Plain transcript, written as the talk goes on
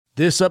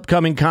This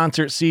upcoming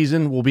concert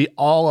season will be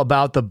all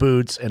about the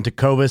boots, and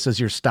Tecovas is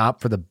your stop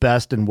for the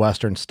best in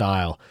Western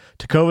style.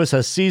 Tecovas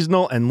has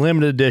seasonal and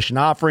limited edition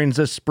offerings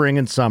this spring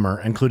and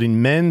summer,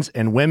 including men's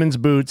and women's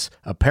boots,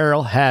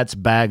 apparel, hats,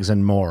 bags,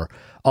 and more.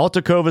 All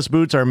Tecovas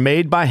boots are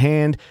made by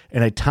hand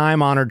in a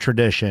time-honored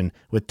tradition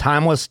with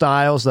timeless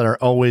styles that are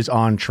always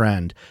on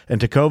trend. And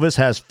Tecovas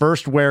has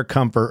first wear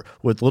comfort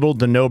with little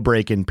to no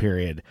break-in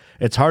period.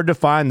 It's hard to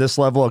find this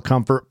level of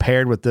comfort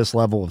paired with this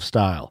level of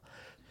style.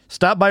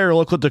 Stop by your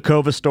local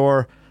Tecovas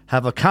store,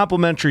 have a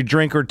complimentary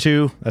drink or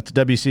two, that's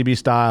WCB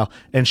style,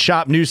 and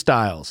shop new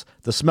styles.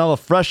 The smell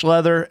of fresh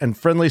leather and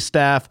friendly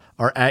staff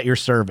are at your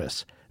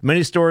service.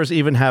 Many stores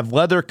even have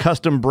leather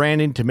custom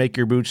branding to make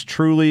your boots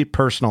truly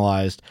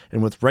personalized.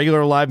 And with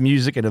regular live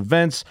music and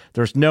events,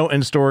 there's no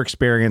in-store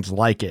experience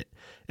like it.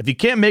 If you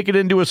can't make it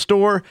into a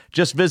store,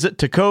 just visit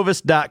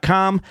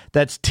tecovas.com.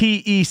 That's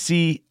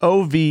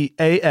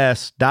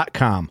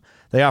TECOVAS.com.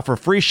 They offer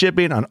free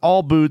shipping on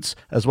all boots,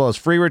 as well as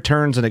free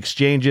returns and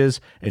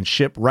exchanges, and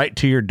ship right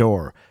to your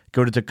door.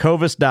 Go to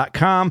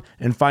tecovas.com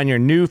and find your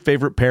new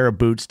favorite pair of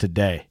boots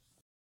today.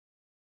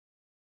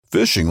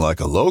 Fishing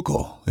like a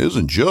local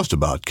isn't just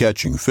about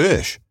catching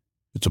fish.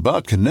 It's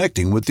about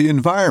connecting with the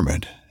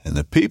environment and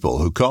the people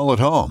who call it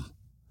home.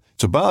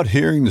 It's about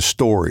hearing the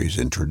stories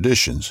and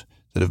traditions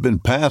that have been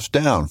passed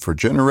down for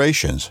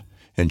generations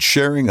and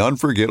sharing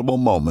unforgettable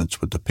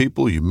moments with the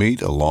people you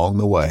meet along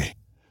the way.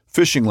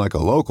 Fishing like a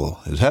local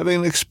is having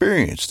an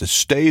experience that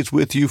stays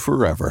with you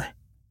forever.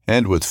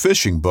 And with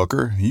Fishing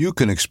Booker, you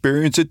can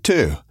experience it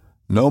too,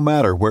 no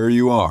matter where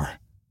you are.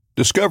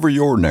 Discover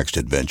your next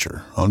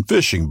adventure on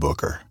Fishing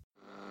Booker.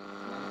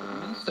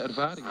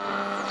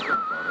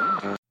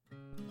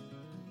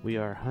 We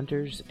are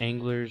hunters,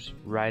 anglers,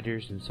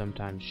 riders, and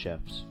sometimes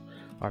chefs.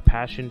 Our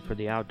passion for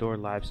the outdoor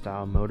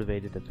lifestyle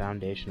motivated the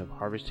foundation of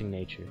Harvesting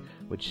Nature,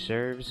 which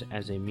serves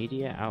as a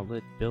media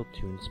outlet built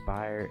to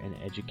inspire and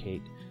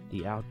educate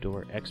the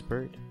outdoor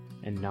expert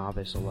and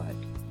novice alike.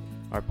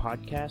 Our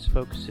podcast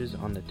focuses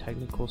on the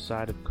technical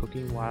side of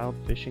cooking wild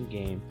fish and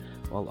game,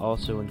 while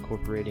also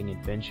incorporating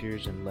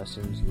adventures and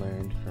lessons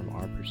learned from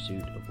our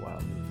pursuit of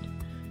wild meat.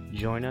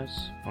 Join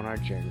us on our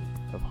journey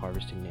of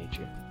Harvesting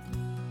Nature.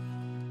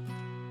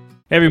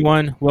 Hey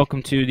everyone,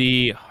 welcome to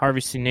the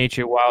Harvesting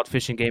Nature Wild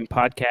Fish and Game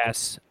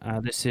podcast.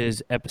 This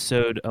is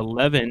episode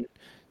 11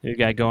 that we've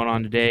got going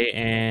on today,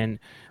 and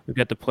we've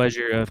got the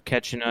pleasure of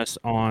catching us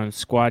on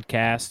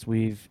Squadcast.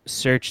 We've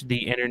searched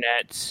the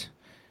internet,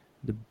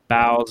 the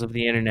bowels of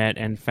the internet,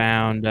 and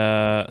found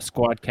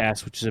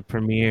Squadcast, which is a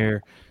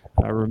premier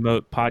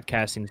remote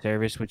podcasting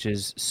service, which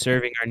is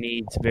serving our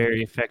needs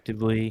very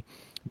effectively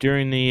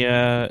during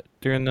the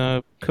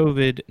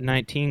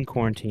COVID-19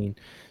 quarantine.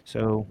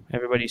 So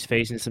everybody's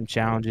facing some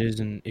challenges,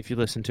 and if you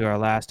listen to our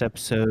last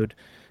episode,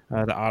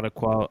 the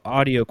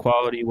audio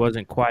quality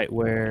wasn't quite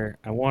where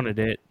I wanted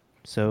it.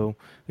 So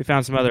we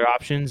found some other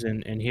options,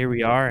 and here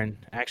we are. And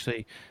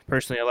actually,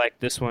 personally, I like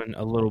this one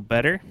a little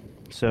better.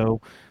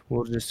 So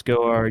we'll just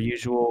go our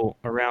usual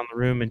around the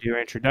room and do our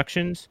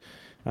introductions.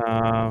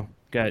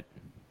 Got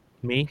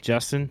me,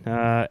 Justin,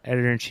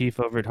 editor-in-chief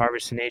over at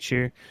Harvesting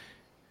Nature,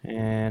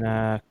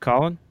 and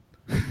Colin.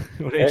 You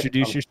want to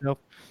introduce yourself?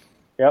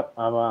 Yep,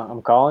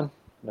 I'm Colin.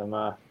 I'm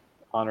a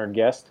honored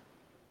guest.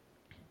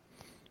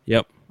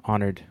 Yep,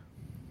 honored.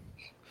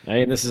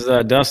 Hey, this is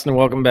Dustin.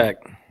 Welcome back.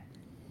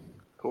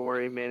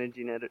 Corey,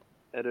 managing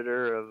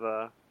editor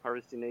of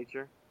Harvesting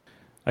Nature.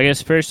 I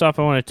guess first off,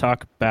 I want to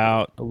talk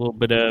about a little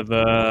bit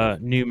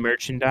of new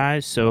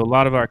merchandise. So a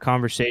lot of our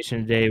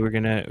conversation today, we're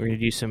gonna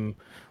do some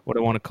what I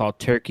want to call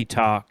turkey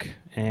talk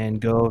and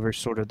go over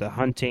sort of the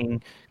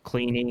hunting,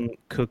 cleaning,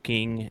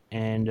 cooking,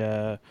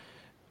 and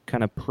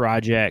kind of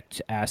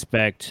project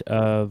aspect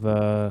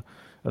of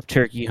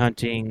turkey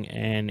hunting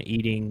and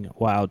eating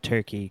wild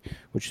turkey,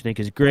 which I think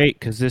is great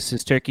because this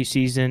is turkey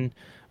season.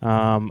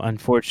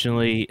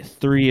 Unfortunately,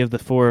 3 of the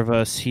 4 of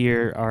us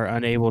here are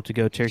unable to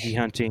go turkey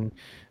hunting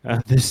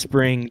this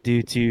spring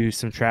due to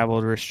some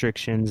travel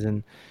restrictions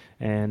and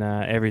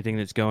everything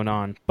that's going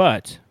on.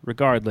 But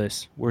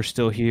regardless, we're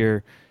still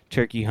here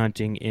turkey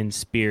hunting in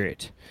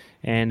spirit.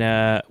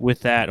 And with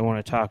that, I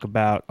want to talk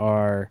about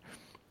our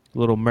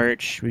little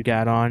merch we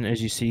got on.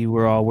 As you see,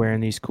 we're all wearing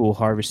these cool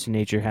Harvesting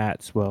Nature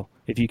hats. Well,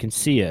 if you can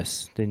see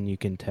us, then you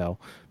can tell.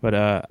 But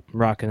I'm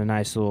rocking a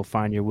nice little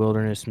Find Your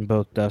Wilderness, and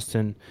both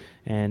Dustin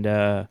and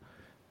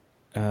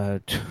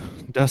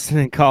Dustin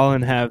and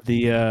Colin have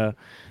the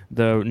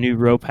new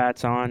rope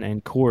hats on,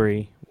 and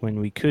Corey, when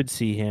we could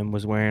see him,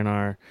 was wearing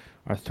our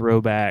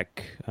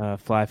throwback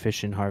fly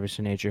fishing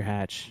Harvesting Nature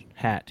hat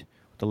with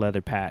the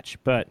leather patch.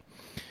 But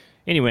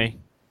anyway,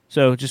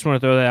 so just want to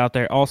throw that out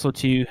there. Also,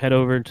 to head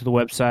over to the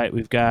website,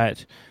 we've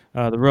got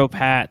the rope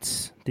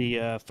hats,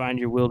 the Find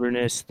Your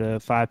Wilderness,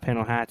 the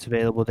 5-panel hats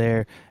available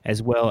there,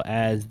 as well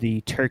as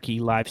the turkey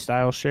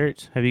lifestyle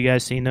shirts. Have you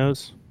guys seen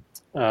those?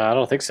 I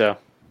don't think so.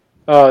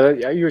 Oh,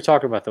 you were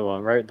talking about the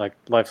one, right? Like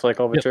Life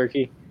Like Over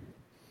Turkey?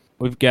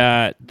 We've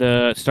got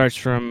starts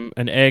from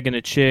an egg and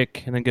a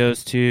chick, and then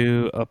goes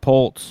to a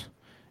poult,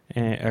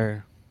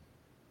 egg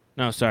and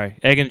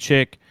a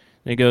chick,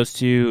 then it goes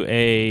to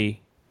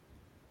a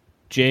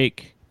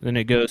Jake, then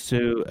it goes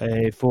to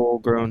a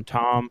full-grown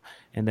Tom,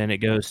 and then it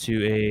goes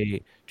to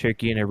a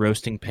turkey in a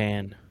roasting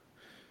pan.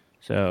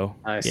 So,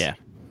 Nice. yeah.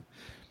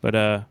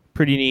 But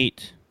pretty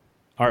neat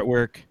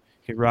artwork.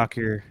 You could rock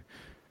your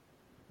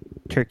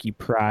turkey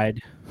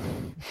pride.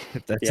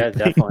 If that's Yeah, a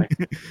thing. definitely.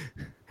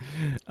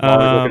 I'm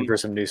always looking for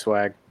some new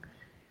swag.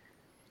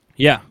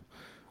 Yeah,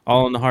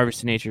 all on the Harvest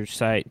of Nature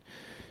site.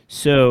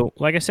 So,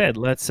 like I said,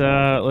 let's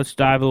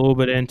dive a little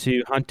bit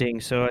into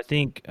hunting. So, I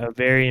think a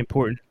very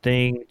important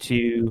thing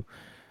to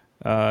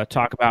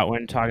talk about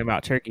when talking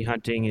about turkey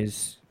hunting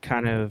is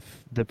kind of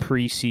the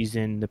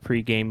preseason, the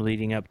pregame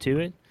leading up to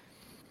it.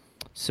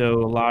 So,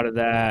 a lot of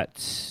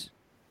that,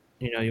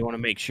 you want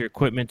to make sure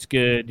equipment's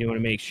good. You want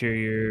to make sure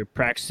you're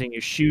practicing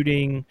your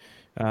shooting,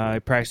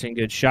 practicing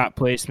good shot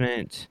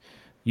placement,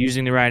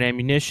 using the right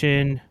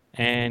ammunition,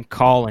 and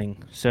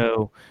calling.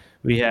 So,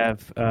 we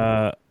have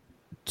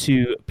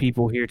 2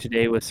 people here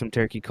today with some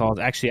turkey calls.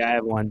 Actually, I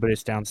have one, but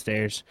it's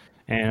downstairs,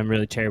 and I'm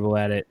really terrible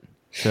at it.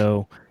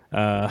 So,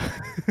 I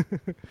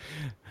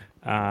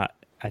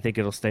think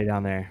it'll stay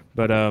down there.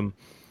 But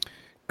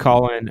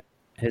Colin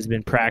has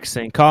been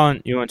practicing.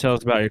 Colin, you want to tell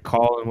us about your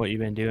call and what you've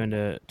been doing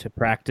to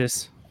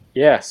practice?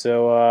 Yeah,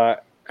 so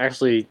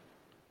actually,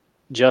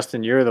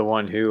 Justin, you're the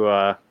one who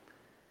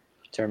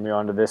turned me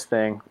on to this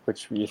thing,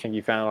 which you think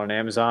you found on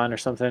Amazon or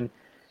something.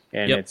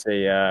 And Yep. it's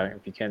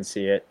if you can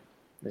see it,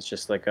 it's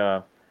just like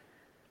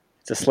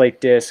it's a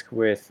slate disc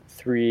with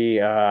three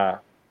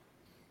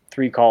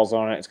calls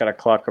on it. It's got a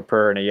cluck, a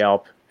purr, and a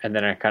yelp, and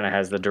then it kind of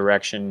has the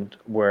direction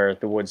where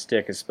the wood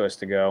stick is supposed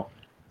to go,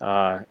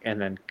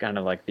 and then kind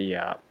of like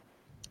the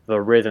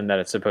rhythm that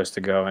it's supposed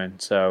to go in.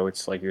 So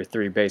it's like your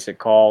 3 basic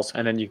calls,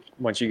 and then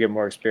once you get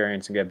more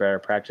experience and get better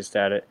practiced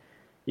at it,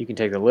 you can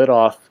take the lid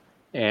off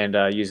and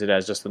use it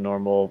as just a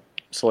normal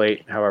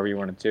slate, however you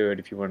want to do it.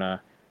 If you want to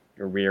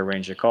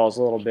rearrange your calls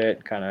a little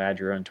bit, kind of add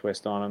your own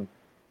twist on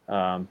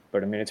them.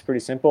 But I mean, it's pretty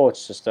simple.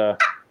 It's just I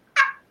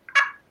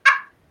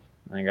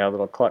got a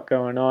little cluck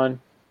going on,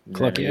 and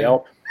Cluck, then a yeah.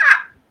 yelp.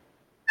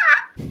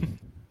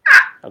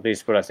 At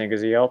least what I think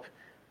is a yelp.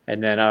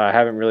 And then I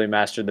haven't really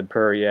mastered the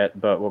purr yet,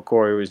 but what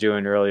Corey was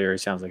doing earlier, he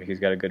sounds like he's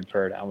got a good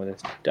purr down with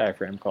his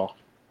diaphragm call.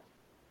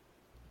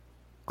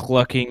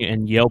 Clucking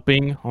and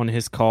yelping on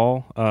his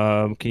call.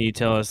 Can you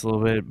tell us a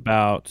little bit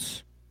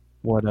about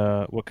what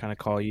kind of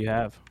call you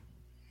have?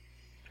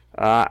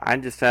 I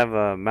just have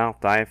a mouth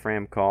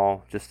diaphragm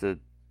call, just a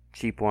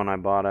cheap one I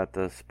bought at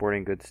the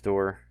sporting goods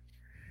store.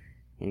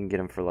 You can get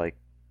them for like,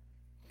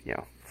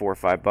 $4 or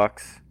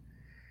 $5.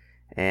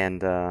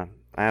 And I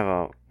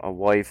have a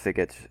wife that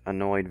gets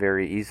annoyed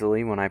very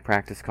easily when I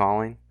practice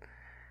calling.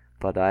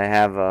 But I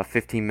have a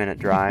 15-minute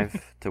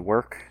drive to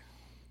work,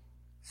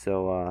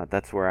 so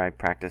that's where I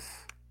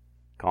practice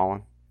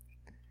calling.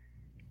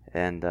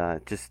 And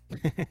the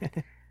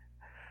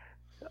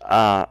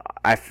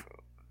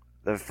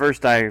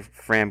first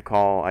diaphragm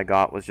call I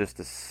got was just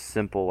a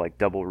simple like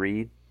double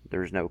reed.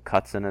 There's no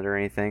cuts in it or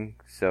anything,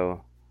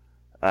 so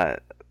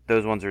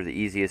those ones are the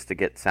easiest to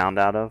get sound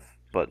out of.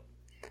 But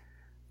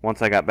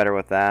once I got better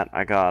with that,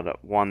 I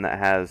got one that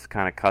has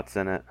kind of cuts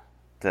in it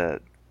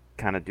to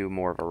kind of do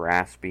more of a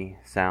raspy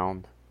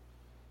sound,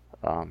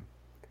 a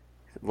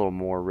little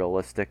more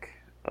realistic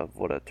of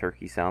what a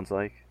turkey sounds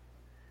like.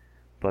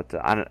 But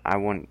I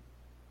wouldn't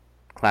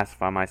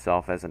classify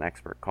myself as an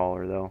expert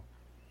caller though,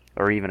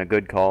 or even a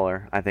good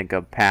caller. I think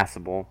a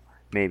passable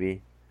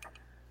maybe.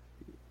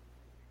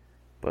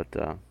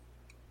 But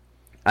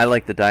I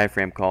like the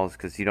diaphragm calls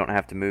because you don't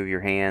have to move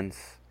your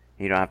hands.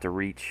 You don't have to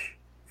reach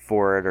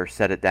for it or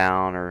set it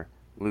down or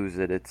lose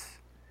it. It's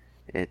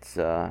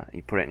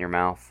you put it in your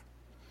mouth,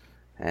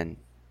 and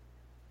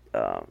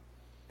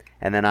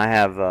then I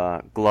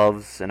have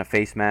gloves and a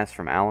face mask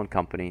from Allen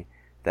Company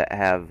that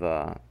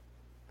have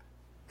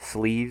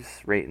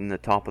sleeves right in the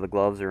top of the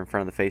gloves or in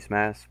front of the face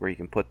mask where you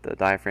can put the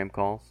diaphragm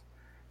calls.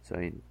 So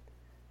you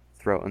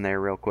throw it in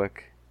there real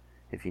quick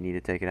if you need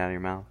to take it out of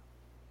your mouth.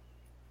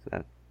 So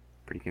that's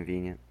pretty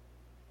convenient.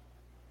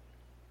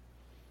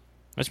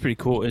 That's pretty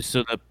cool. It's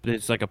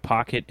like a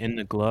pocket in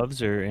the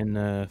gloves or in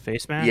the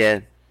face mask?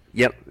 Yeah.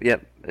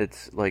 Yep.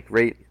 It's like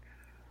right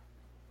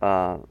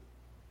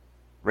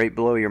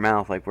below your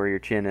mouth, like where your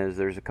chin is.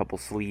 There's a couple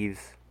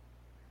sleeves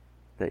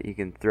that you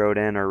can throw it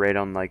in, or right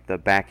on like the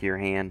back of your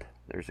hand.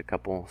 There's a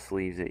couple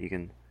sleeves that you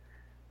can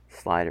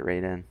slide it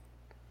right in.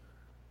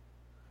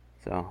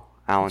 So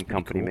Allen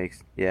Company cool.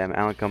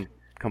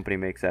 Company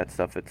makes that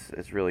stuff.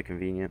 It's really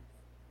convenient.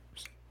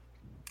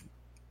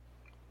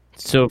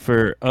 So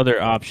for other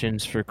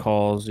options for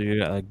calls, you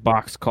got like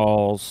box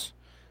calls,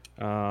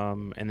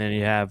 and then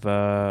you have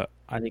I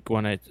think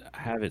one I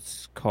have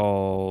it's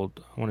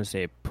called, I want to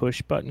say a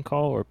push button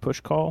call or push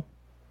call.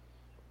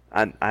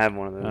 I have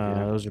one of those.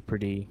 Yeah. Those are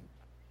pretty.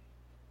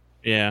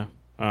 Yeah,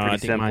 I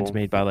Pretty think mine's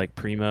simple. made by like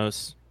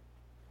Primos.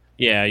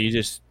 Yeah, you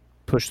just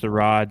push the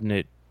rod and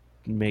it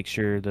makes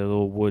sure the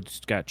little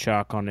wood's got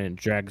chalk on it and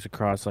drags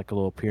across like a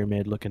little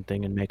pyramid looking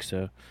thing and makes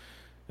a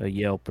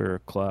yelp or a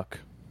cluck.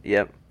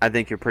 Yep. I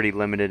think you're pretty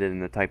limited in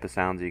the type of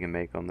sounds you can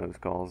make on those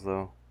calls,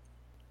 though.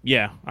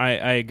 Yeah, I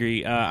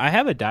agree. I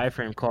have a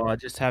diaphragm call. I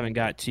just haven't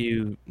got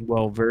too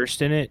well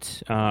versed in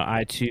it.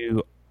 I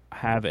too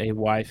have a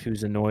wife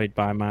who's annoyed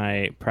by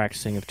my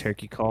practicing of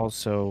turkey calls,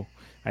 so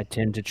I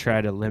tend to try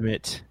to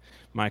limit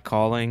my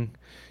calling.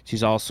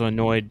 She's also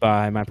annoyed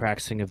by my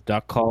practicing of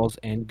duck calls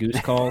and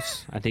goose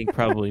calls. I think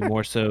probably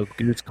more so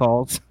goose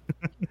calls.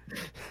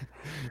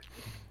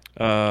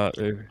 uh,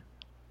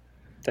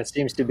 That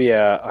seems to be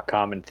a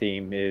common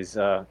theme is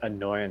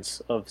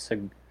annoyance of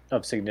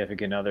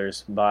significant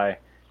others by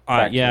yeah,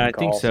 practicing I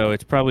think calls. so.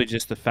 It's probably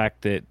just the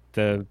fact that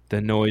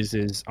the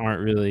noises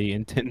aren't really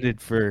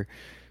intended for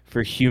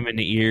human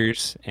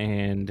ears,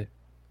 and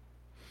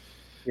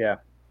Yeah,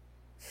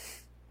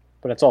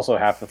 but it's also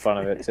half the fun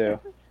of it too.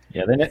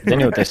 Yeah, they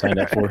know what they signed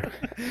up for.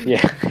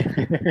 Yeah.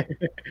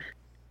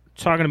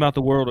 talking about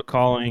the world of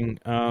calling,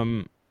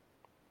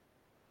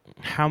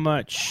 how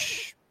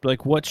much,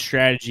 like, what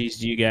strategies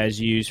do you guys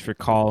use for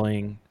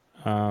calling?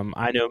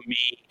 I know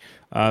me,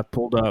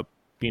 pulled up,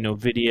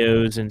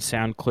 videos and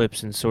sound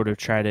clips and sort of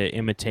try to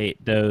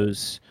imitate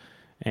those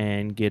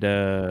and get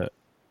kind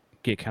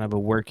of a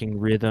working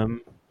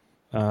rhythm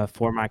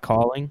for my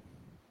calling.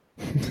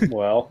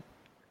 Well,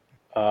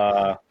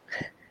 I've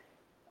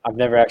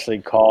never actually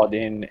called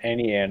in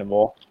any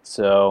animal,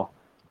 so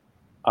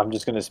I'm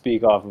just going to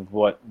speak off of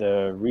what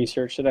the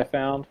research that I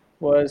found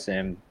was.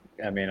 And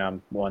I mean,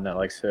 I'm one that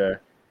likes to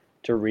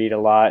read a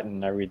lot,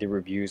 and I read the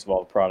reviews of all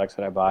the products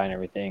that I buy and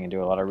everything, and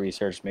do a lot of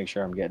research to make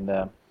sure I'm getting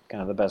the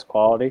kind of the best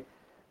quality.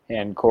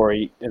 And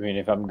Corey, I mean,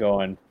 if I'm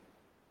going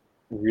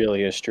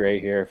really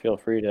astray here, feel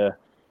free to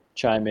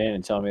chime in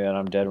and tell me that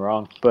I'm dead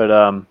wrong.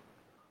 But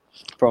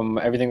from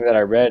everything that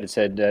I read, it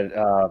said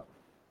that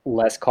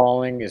less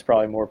calling is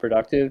probably more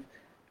productive.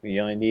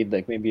 You only need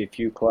like maybe a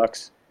few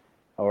clucks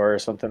or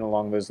something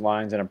along those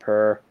lines and a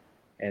purr,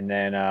 and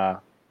then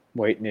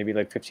wait maybe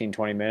like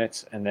 15-20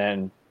 minutes, and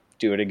then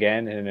do it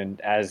again. And then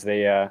as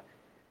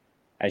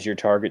your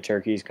target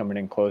turkey is coming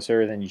in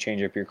closer, then you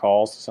change up your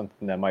calls to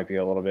something that might be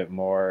a little bit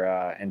more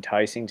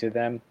enticing to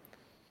them.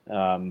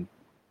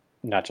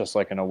 Not just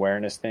like an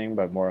awareness thing,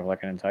 but more of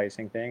like an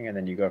enticing thing, and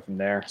then you go from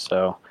there.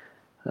 So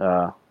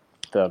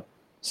the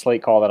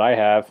slate call that I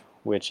have,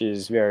 which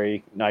is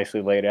very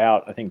nicely laid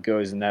out, I think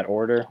goes in that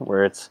order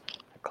where it's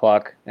a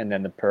cluck and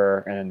then the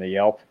purr and then the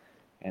yelp,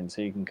 and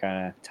so you can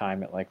kind of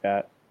time it like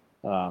that.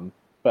 But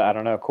I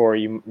don't know,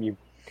 Corey, you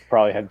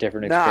probably have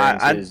different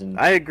experiences and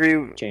I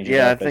agree. change it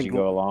Yeah, I up as you think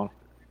go along.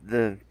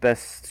 the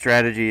best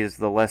strategy is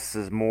the less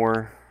is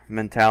more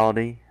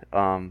mentality.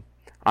 I'm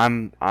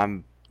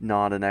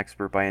not an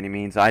expert by any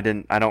means. I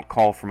don't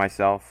call for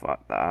myself.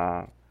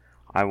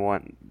 I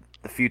went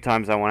the few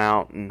times I went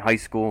out in high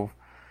school.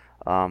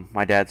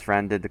 My dad's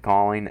friend did the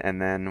calling,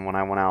 and then when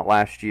I went out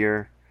last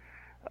year,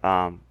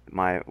 one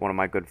of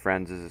my good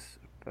friends is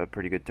a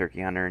pretty good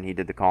turkey hunter, and he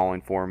did the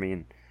calling for me.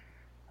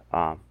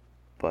 And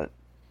but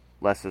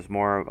less is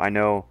more. I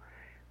know,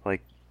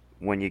 like,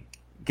 when you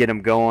get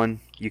them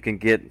going, you can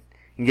get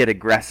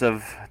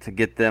aggressive to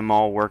get them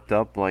all worked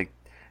up. Like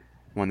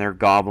when they're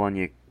gobbling,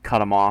 you cut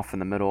them off in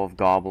the middle of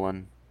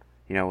gobbling,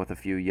 with a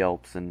few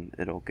yelps, and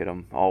it'll get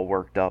them all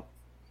worked up.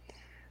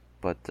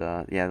 But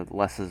yeah,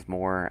 less is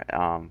more.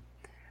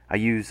 I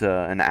use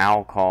an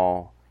owl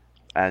call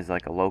as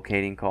like a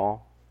locating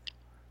call.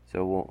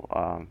 So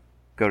we'll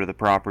go to the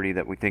property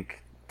that we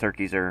think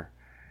turkeys are,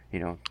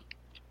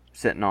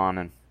 sitting on,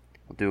 and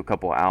we'll do a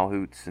couple of owl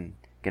hoots and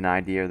get an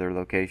idea of their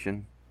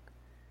location,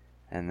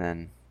 and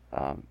then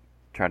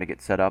try to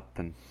get set up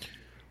and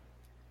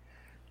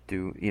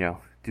do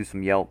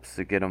some yelps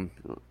to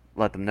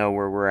let them know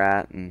where we're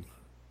at. And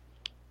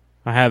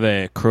I have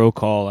a crow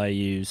call I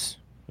use.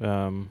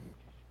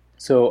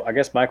 So I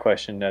guess my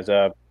question as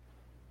a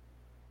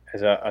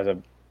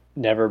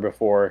never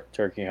before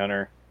turkey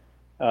hunter,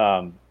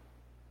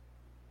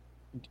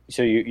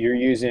 so you're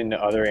using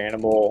other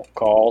animal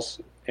calls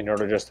in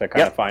order just to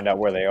kind of find out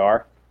where they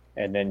are,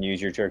 and then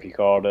use your turkey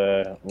call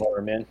to lure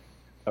them in.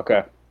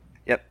 Okay.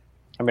 Yep.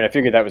 I mean, I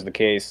figured that was the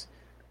case.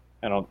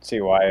 I don't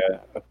see why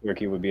a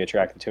turkey would be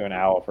attracted to an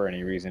owl for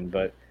any reason,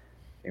 but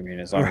I mean,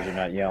 as long as you're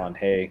not yelling,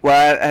 "Hey,"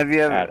 well, have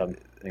you ever? at them,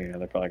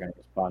 they're probably going to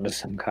respond to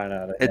some kind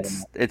of.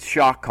 It's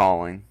shock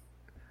calling.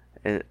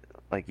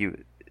 Like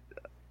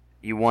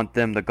you want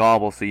them to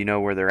gobble so you know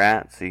where they're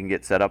at, so you can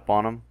get set up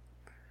on them.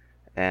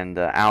 And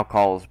owl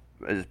call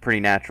is a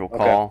pretty natural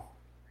call.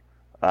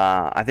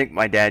 I think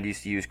my dad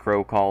used to use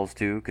crow calls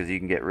too, because you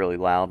can get really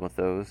loud with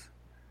those.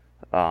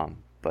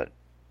 But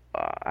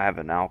I have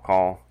an owl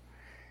call,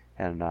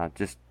 and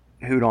just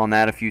hoot on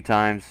that a few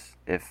times.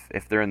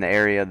 If they're in the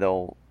area,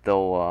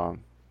 they'll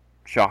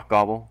shock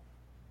gobble.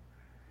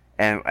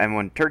 And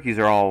when turkeys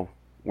are all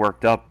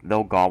worked up,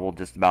 they'll gobble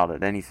just about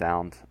at any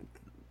sound,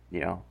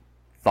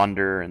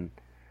 thunder, and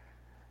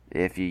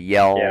if you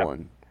yell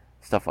and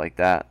stuff like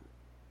that.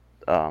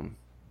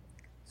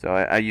 So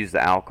I use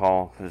the owl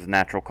call as a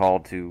natural call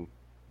to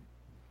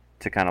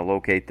kind of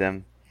locate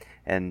them,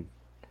 and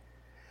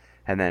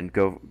then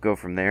go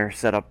from there.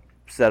 Set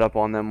up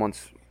on them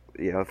once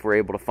if we're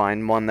able to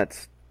find one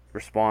that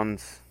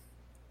responds,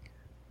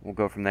 we'll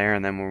go from there.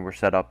 And then when we're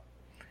set up,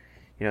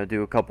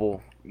 do a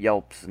couple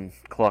yelps and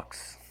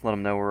clucks, let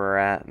them know where we're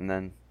at, and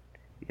then,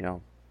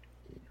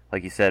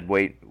 like you said,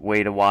 wait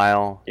a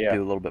while, do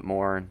a little bit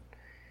more, and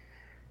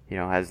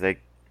as they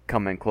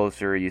come in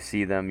closer, you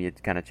see them, you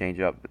kind of change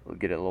up,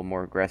 get it a little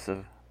more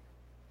aggressive.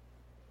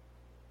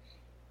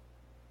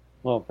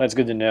 Well, that's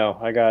good to know.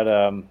 I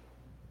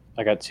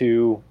got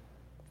 2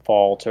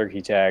 fall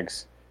turkey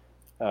tags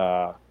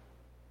for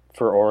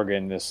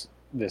Oregon this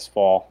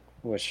fall,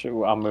 which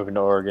I'm moving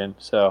to Oregon.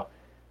 So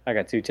I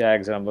got 2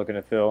 tags that I'm looking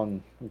to fill,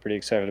 and I'm pretty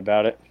excited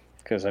about it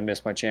because I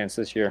missed my chance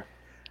this year.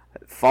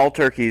 Fall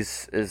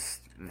turkeys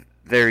is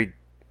very,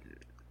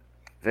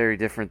 very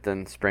different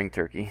than spring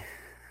turkey.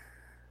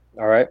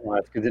 All right, well,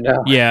 that's good to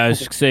know. Yeah, I was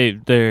just say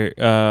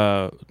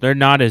they're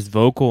not as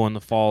vocal in the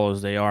fall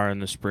as they are in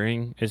the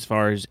spring as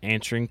far as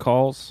answering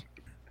calls.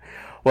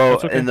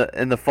 Well, okay.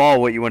 in the fall,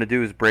 what you want to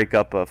do is break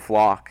up a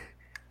flock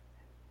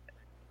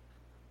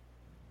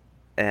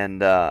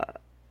and do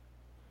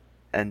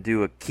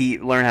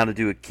learn how to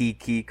do a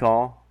key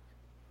call,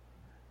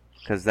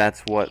 because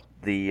that's what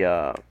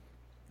the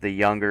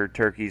younger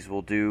turkeys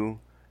will do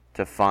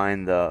to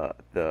find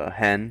the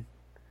hen.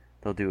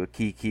 They'll do a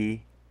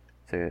key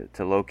to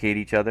locate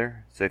each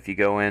other. So if you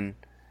go in,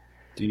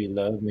 do you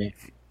love me?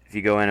 If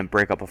you go in and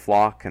break up a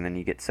flock and then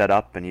you get set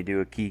up and you do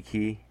a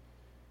key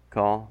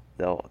call,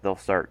 they'll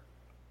start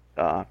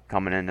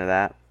coming into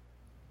that.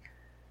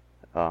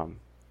 I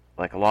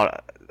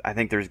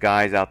think there's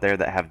guys out there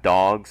that have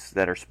dogs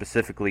that are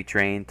specifically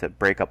trained to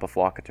break up a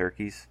flock of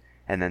turkeys,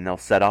 and then they'll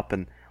set up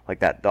and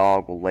that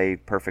dog will lay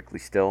perfectly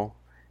still,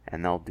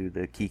 and they'll do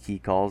the key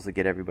calls to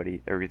get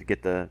everybody, or to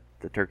get the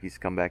turkeys to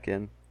come back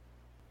in.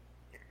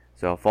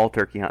 So fall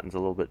turkey hunting's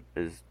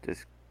is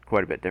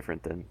quite a bit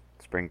different than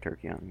spring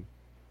turkey hunting.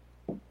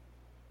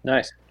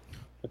 Nice.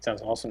 That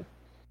sounds awesome.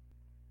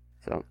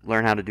 So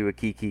learn how to do a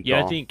key call.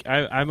 Yeah, I think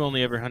I've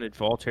only ever hunted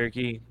fall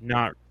turkey.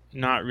 Not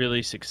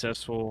really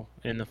successful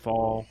in the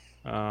fall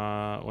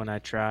when I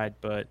tried,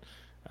 but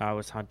I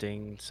was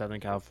hunting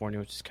Southern California,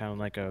 which is kind of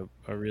like a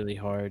really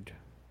hard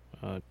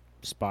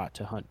spot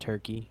to hunt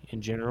turkey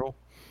in general.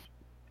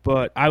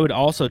 But I would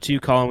also, too,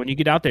 Colin, when you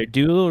get out there,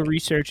 do a little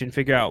research and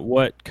figure out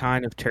what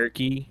kind of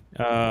turkey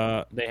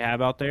they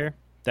have out there.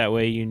 That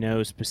way you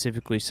know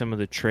specifically some of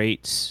the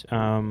traits,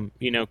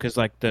 because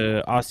like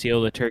the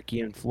Osceola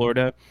turkey in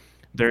Florida,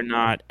 they're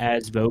not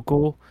as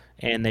vocal,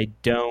 and they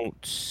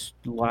don't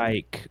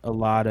like a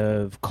lot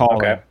of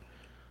calling. Okay.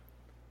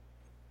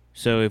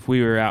 So if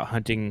we were out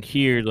hunting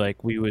here,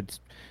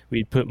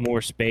 we'd put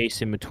more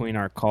space in between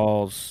our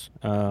calls,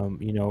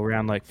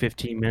 around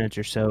 15 minutes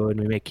or so, and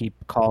we may keep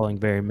calling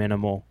very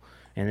minimal.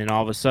 And then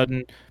all of a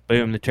sudden,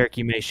 boom, the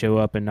turkey may show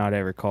up and not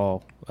ever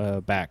call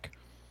back.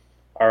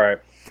 All right.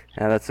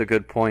 Yeah, that's a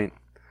good point.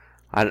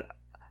 I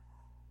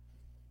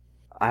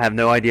have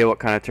no idea what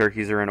kind of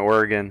turkeys are in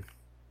Oregon.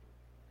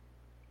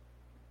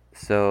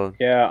 So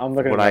yeah, I'm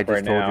looking. What it up I just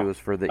right told now. you was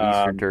for the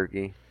Eastern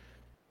turkey.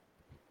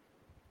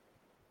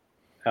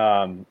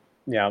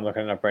 Yeah, I'm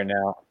looking it up right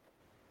now.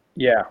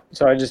 Yeah,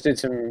 so I just did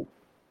some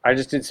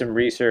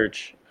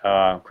research,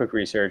 quick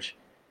research.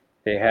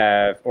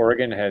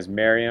 Oregon has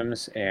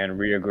Merriam's and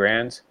Rio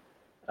Grande's,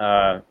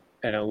 and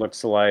it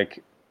looks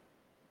like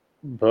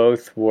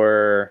both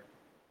were,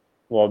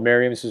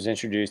 Merriam's was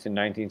introduced in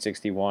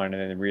 1961,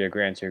 and then the Rio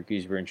Grande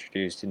turkeys were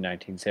introduced in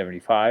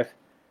 1975.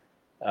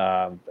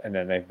 And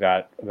then they've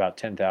got about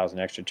 10,000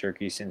 extra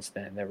turkeys since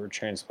then that were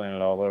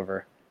transplanted all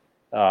over.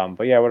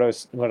 But yeah, what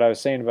I was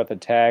saying about the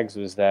tags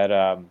was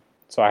that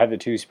so I had the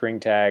 2 spring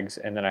tags,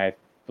 and then I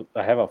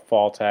have a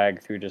fall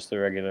tag through just the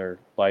regular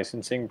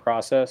licensing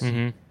process.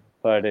 Mm-hmm.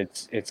 But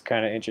it's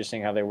kind of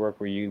interesting how they work,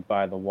 where you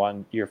buy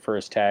your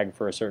first tag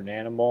for a certain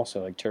animal.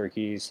 So like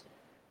turkeys,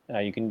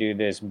 you can do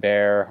this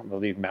bear, I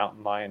believe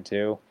mountain lion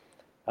too.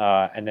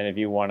 And then if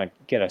you want to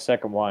get a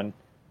second one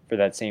for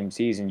that same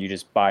season, you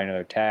just buy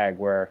another tag.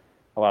 Where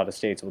a lot of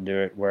states will do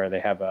it, where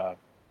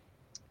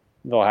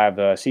they'll have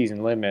a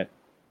season limit,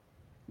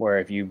 where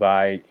if you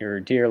buy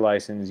your deer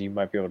license, you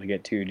might be able to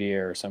get 2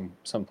 deer or some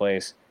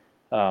place.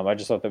 I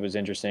just thought that was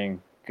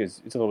interesting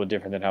because it's a little bit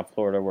different than how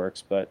Florida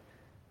works, but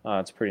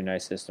it's a pretty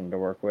nice system to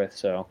work with.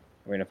 So,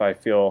 I mean, if I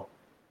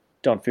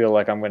don't feel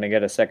like I'm going to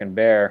get a second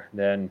bear,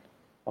 then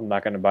I'm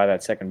not going to buy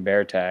that second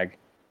bear tag.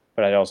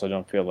 But I also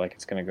don't feel like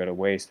it's going to go to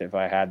waste if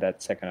I had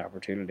that second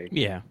opportunity.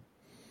 Yeah.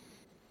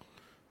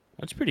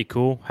 That's pretty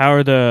cool. How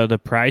are the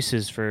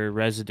prices for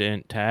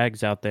resident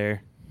tags out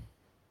there?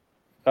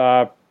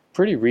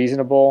 Pretty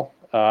reasonable.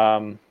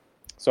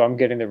 So I'm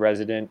getting the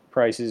resident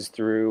prices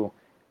through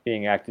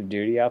being active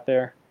duty out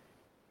there.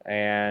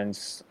 And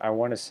I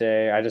want to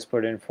say I just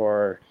put in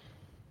for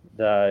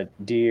the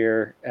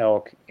deer,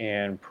 elk,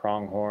 and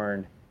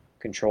pronghorn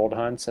controlled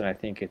hunts, and I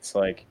think it's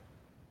like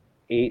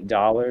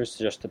 $8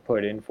 just to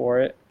put in for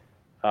it.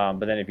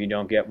 But then if you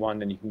don't get one,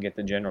 then you can get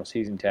the general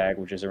season tag,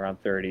 which is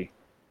around $30.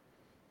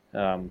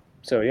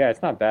 So yeah,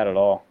 it's not bad at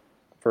all.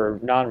 For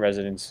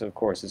non-residents, of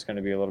course, it's going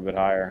to be a little bit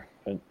higher.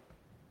 But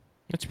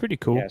That's pretty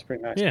cool. yeah, it's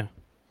pretty nice. Yeah.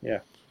 Yeah.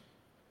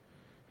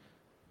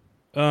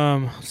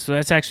 So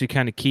that's actually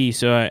kind of key.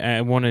 So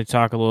I wanted to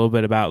talk a little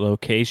bit about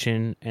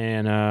location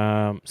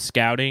and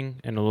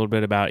scouting, and a little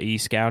bit about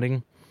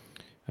e-scouting.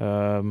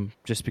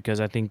 Just because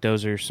I think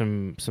those are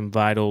some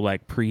vital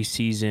like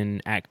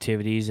preseason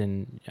activities,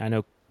 and I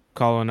know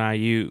Colin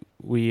and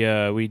we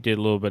did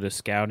a little bit of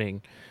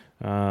scouting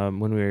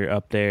when we were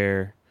up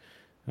there,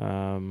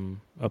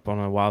 up on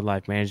a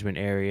wildlife management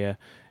area,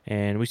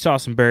 and we saw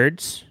some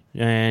birds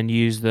and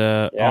used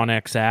the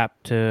Onyx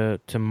app to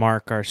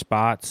mark our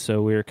spots.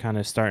 So we were kind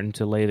of starting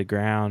to lay the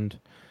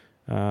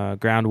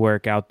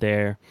groundwork out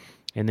there,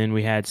 and then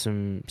we had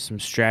some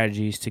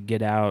strategies to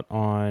get out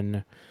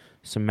on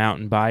some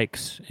mountain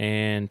bikes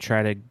and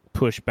try to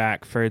push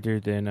back further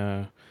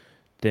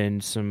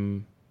than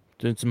some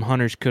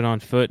hunters could on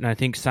foot. And I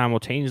think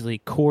simultaneously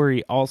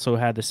Corey also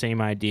had the same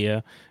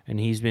idea, and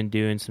he's been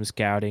doing some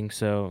scouting.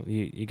 So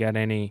you got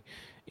any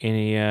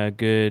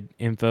good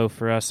info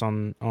for us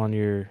on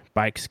your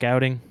bike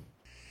scouting?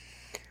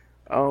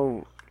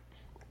 Oh,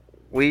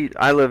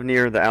 I live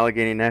near the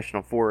Allegheny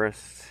National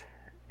Forest,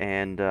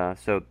 and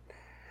so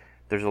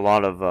there's a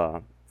lot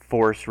of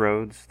forest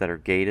roads that are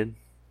gated,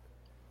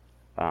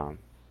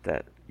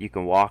 that you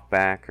can walk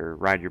back or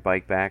ride your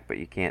bike back, but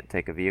you can't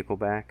take a vehicle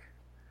back.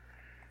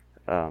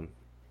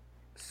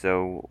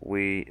 So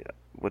we,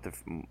 with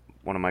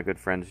one of my good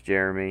friends,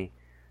 Jeremy,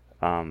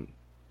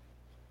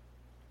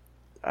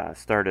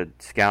 started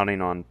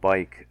scouting on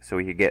bike so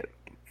we could get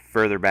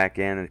further back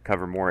in and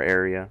cover more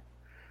area.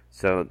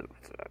 So,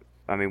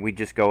 I mean, we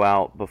just go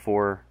out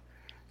before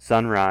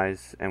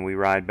sunrise and we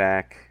ride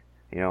back,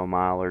 a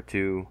mile or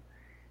two,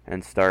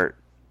 and start,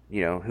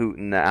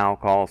 hooting the owl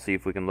call, see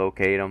if we can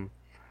locate them,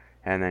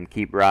 and then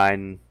keep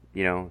riding,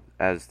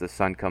 as the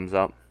sun comes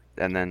up.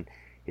 And then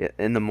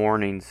in the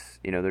mornings,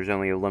 there's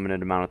only a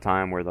limited amount of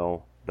time where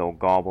they'll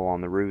gobble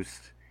on the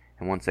roost,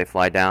 and once they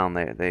fly down,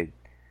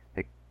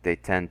 they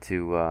tend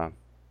to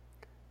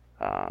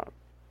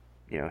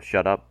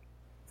shut up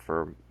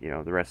for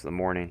the rest of the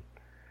morning.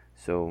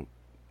 So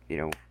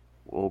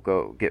we'll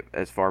go get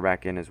as far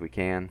back in as we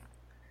can,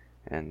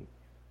 and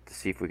to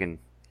see if we can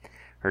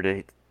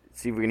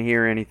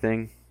hear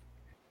anything.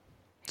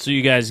 So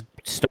you guys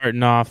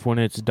starting off when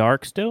it's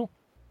dark still?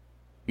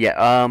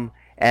 Yeah.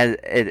 As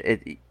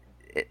it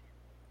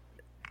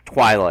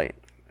twilight.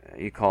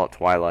 You call it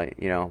twilight.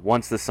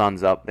 Once the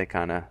sun's up, they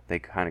kind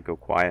of go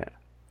quiet.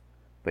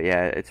 But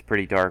yeah, it's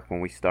pretty dark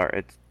when we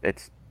start.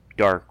 It's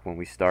dark when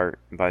we start.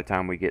 And by the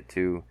time we get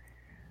to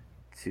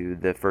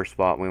the first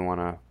spot we want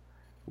to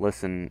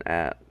listen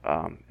at,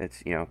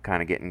 it's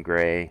kind of getting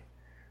gray.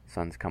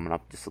 Sun's coming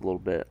up just a little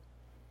bit.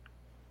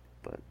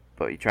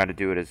 But you try to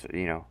do it as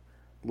a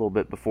little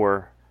bit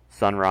before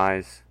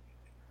sunrise,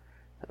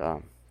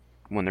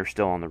 when they're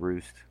still on the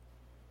roost.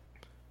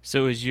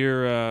 So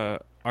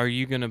are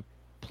you gonna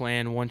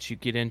plan once you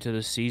get into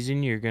the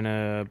season, you're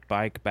gonna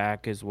bike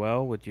back as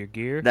well with your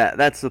gear?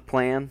 That's the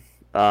plan.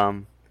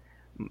 My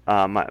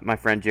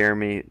friend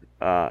Jeremy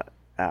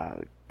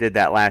did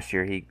that last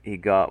year. He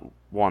got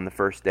one the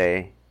first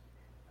day,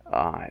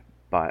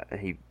 but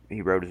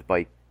he rode his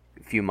bike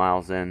a few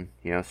miles in,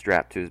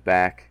 strapped to his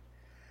back,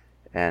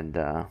 and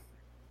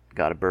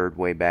got a bird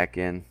way back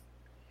in.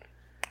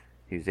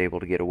 He was able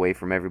to get away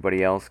from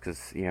everybody else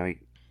because he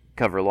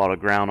covered a lot of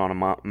ground on a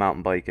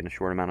mountain bike in a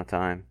short amount of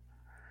time.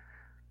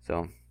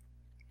 So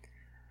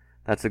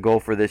that's the goal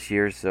for this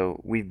year.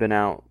 So I've been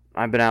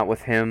out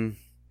with him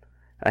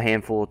a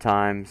handful of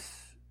times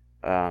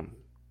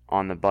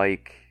on the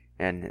bike,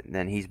 and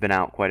then he's been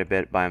out quite a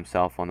bit by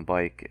himself on the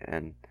bike,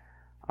 and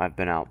I've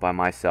been out by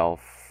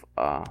myself,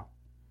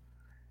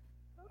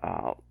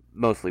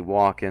 mostly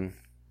walking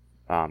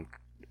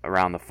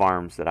around the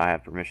farms that I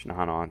have permission to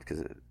hunt on,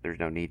 because there's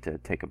no need to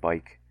take a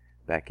bike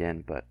back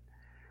in, but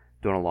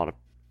doing a lot of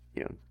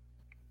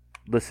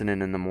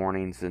listening in the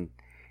mornings, and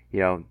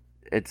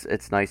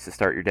it's nice to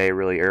start your day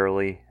really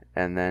early,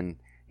 and then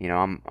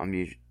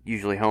I'm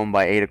usually home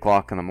by 8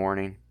 o'clock in the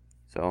morning,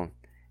 so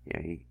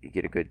you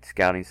get a good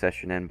scouting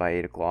session in by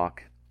 8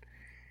 o'clock.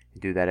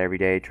 You do that every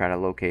day, try to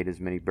locate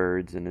as many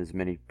birds and as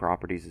many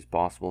properties as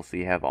possible, so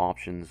you have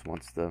options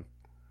once the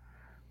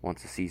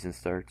season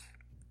starts.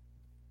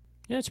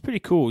 Yeah, it's pretty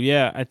cool.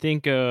 Yeah, I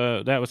think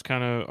that was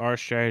kind of our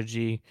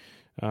strategy.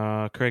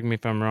 Correct me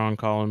if I'm wrong,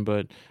 Colin,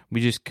 but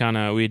we just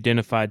we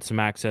identified some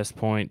access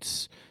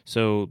points.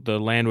 So the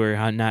land we were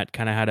hunting at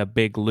kind of had a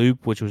big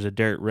loop, which was a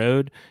dirt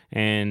road,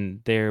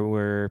 and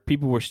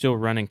people were still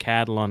running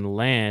cattle on the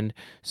land.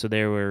 So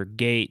there were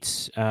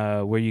gates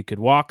where you could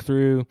walk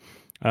through,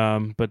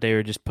 but they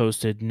were just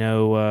posted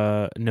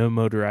no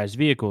motorized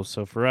vehicles.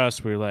 So for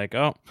us, we were like,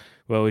 oh,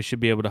 well, we should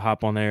be able to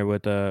hop on there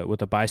with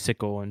a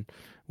bicycle, and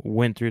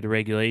went through the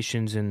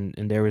regulations, and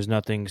there was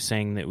nothing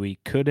saying that we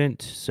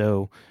couldn't.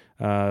 So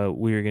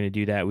we were going to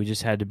do that. We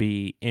just had to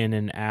be in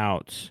and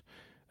out.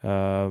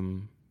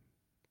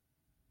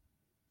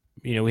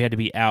 We had to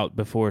be out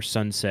before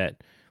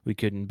sunset. We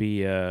couldn't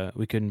be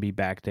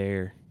back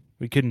there.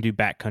 We couldn't do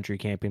backcountry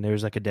camping. There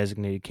was like a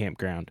designated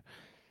campground.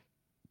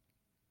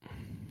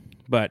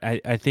 But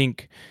I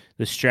think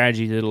the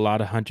strategy that a lot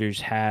of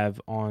hunters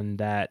have on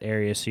that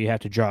area. So you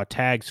have to draw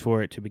tags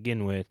for it to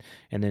begin with,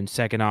 and then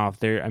second off,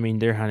 they're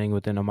hunting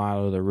within a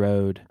mile of the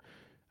road,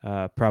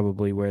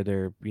 probably where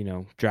they're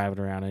driving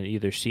around and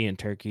either seeing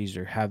turkeys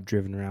or have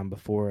driven around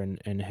before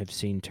and have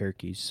seen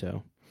turkeys.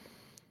 So,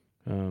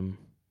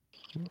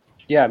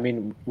 yeah, I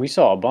mean, we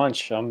saw a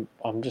bunch. I'm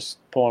just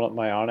pulling up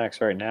my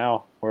Onyx right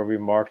now where we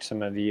marked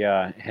some of the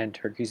hen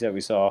turkeys that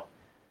we saw.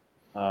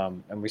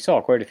 And we saw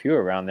quite a few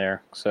around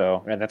there.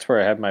 So, and that's where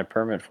I had my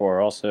permit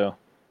for also,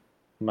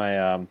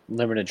 my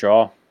limited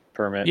draw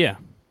permit. yeah.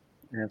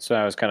 And so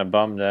I was kind of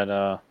bummed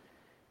that,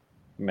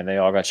 they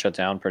all got shut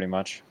down pretty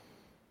much.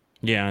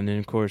 Yeah, and then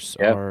of course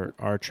Yep.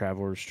 our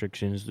travel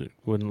restrictions that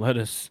wouldn't let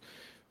us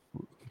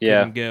Yeah.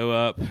 couldn't go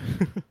up.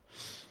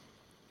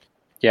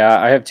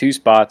 Yeah, I have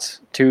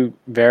two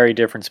very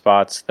different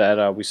spots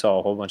that we saw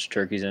a whole bunch of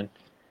turkeys in.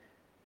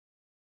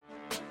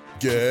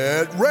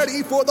 Get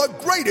ready for the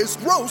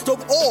greatest roast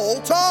of all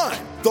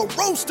time, the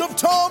Roast of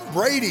Tom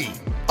Brady,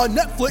 a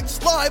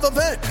Netflix live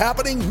event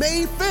happening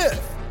May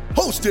 5th.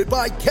 Hosted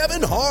by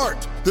Kevin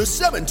Hart, the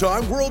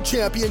 7-time world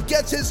champion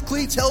gets his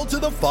cleats held to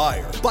the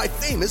fire by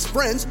famous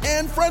friends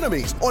and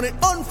frenemies on an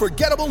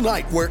unforgettable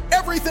night where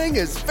everything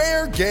is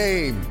fair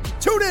game.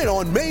 Tune in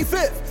on May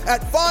 5th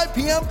at 5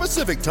 p.m.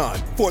 Pacific time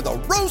for the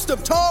Roast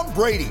of Tom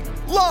Brady,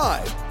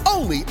 live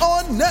only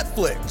on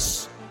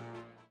Netflix.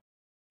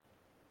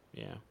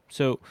 Yeah.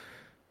 So,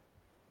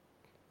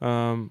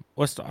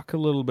 let's talk a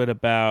little bit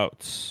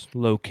about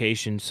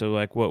location. So,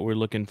 like, what we're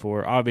looking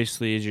for.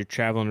 Obviously, as you're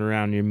traveling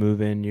around, you're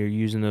moving, you're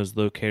using those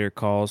locator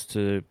calls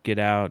to get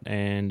out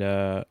and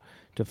to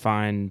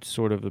find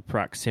sort of the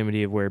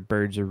proximity of where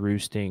birds are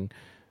roosting,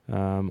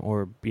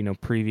 or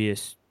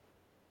previous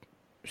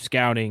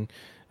scouting.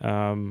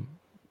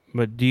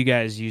 But do you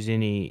guys use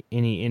any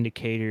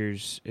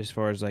indicators as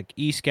far as like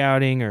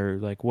e-scouting, or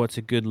like what's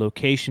a good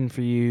location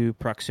for you,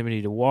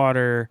 proximity to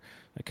water,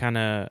 kind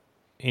of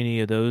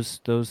any of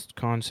those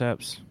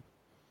concepts?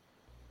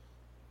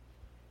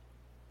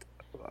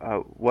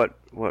 What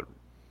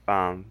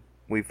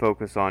we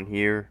focus on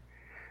here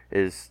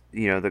is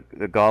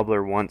the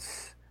gobbler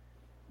wants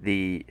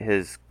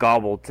his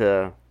gobble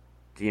to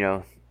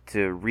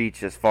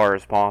reach as far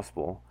as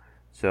possible.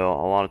 So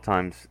a lot of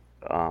times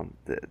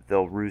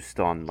they'll roost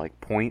on like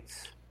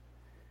points.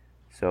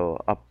 So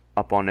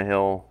up on the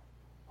hill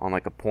on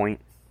like a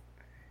point,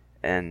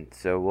 and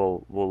so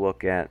we'll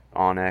look at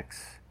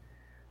Onyx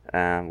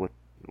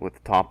with the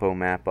topo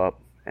map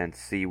up and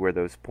see where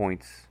those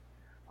points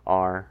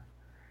are,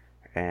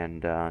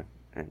 and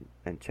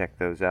check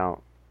those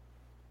out.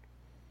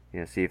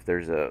 See if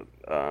there's a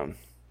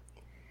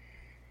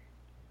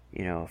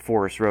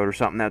forest road or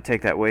something that would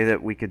take that way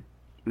that we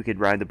could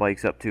ride the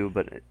bikes up to,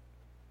 but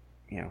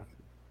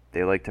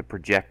they like to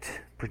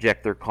project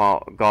their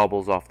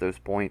gobbles off those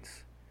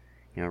points,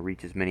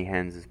 reach as many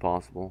hens as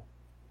possible.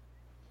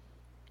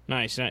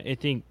 Nice. I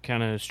think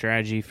kind of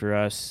strategy for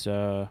us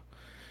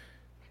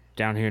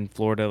down here in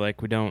Florida,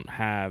 like we don't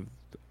have,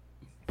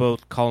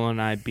 both Colin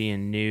and I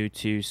being new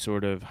to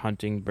sort of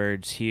hunting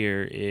birds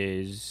here,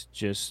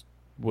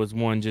 was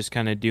one just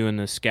kind of doing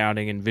the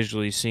scouting and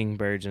visually seeing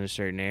birds in a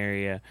certain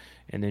area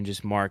and then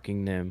just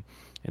marking them,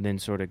 and then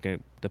sort of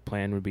the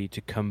plan would be to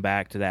come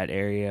back to that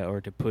area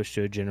or to push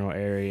to a general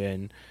area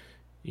and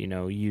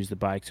use the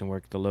bikes and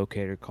work the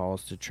locator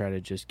calls to try to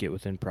just get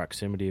within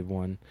proximity of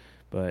one.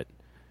 But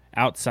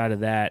outside of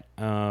that,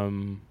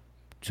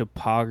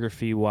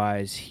 topography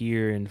wise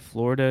here in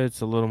Florida,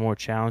 it's a little more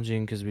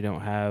challenging because we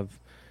don't have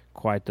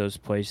quite those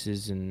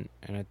places, and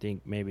I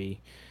think maybe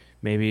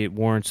it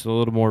warrants a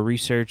little more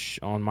research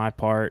on my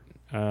part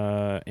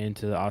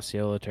into the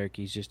Osceola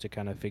turkeys, just to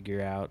kind of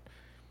figure out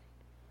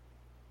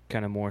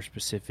kind of more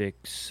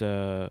specifics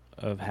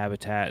of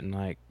habitat and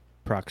like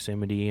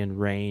proximity and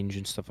range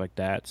and stuff like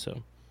that.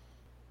 So,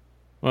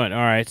 but all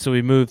right, so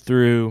we moved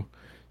through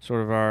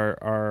sort of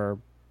our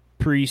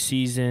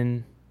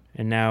preseason,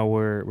 and now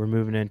we're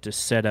moving into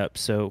setup.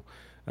 So,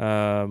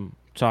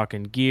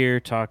 talking gear,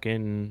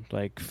 talking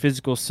like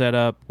physical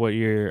setup. Are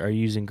you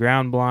using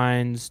ground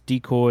blinds,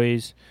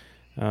 decoys?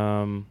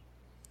 I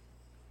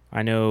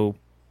know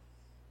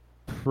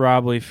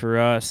probably for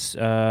us,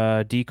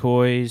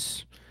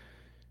 decoys,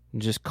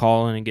 just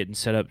calling and getting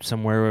set up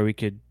somewhere where we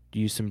could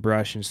use some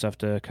brush and stuff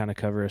to kind of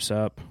cover us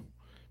up.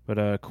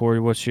 But Corey,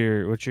 what's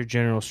your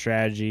general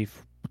strategy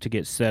to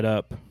get set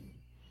up?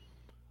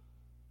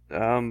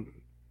 We've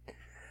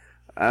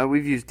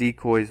used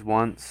decoys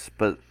once,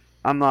 but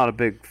I'm not a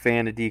big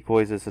fan of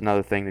decoys. It's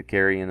another thing to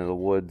carry into the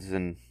woods,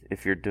 and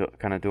if you're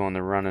kind of doing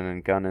the running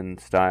and gunning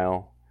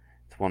style,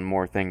 it's one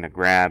more thing to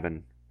grab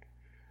and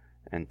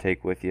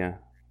take with you.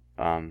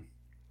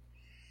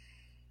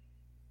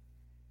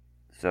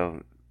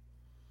 So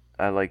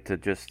I like to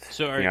just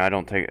I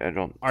don't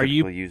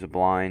typically use a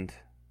blind.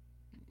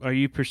 Are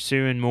you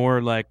pursuing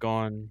more like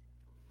are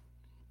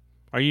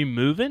you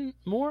moving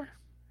more?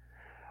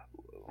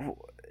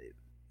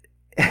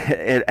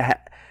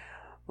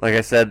 Like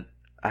I said,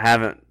 I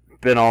haven't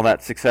been all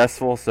that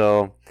successful,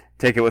 so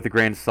take it with a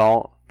grain of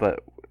salt.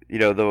 But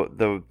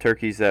the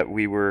turkeys that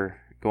we were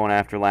going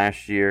after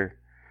last year,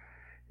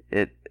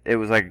 it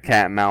was like a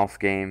cat and mouse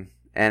game,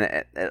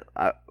 and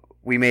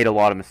we made a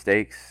lot of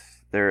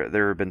mistakes.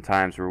 There have been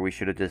times where we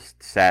should have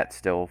just sat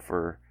still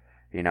for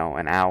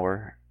an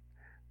hour,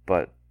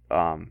 but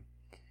I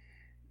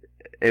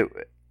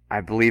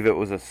believe it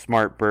was a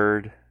smart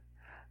bird,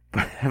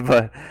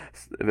 but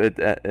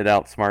it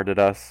outsmarted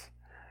us.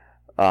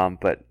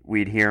 But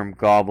we'd hear him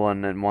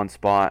gobbling in one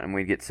spot, and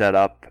we'd get set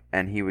up,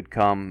 and he would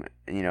come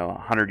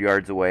 100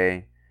 yards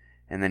away,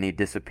 and then he'd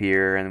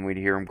disappear, and we'd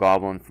hear him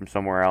gobbling from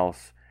somewhere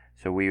else.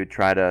 So we would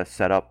try to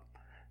set up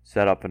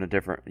in a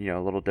different,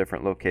 a little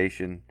different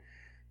location,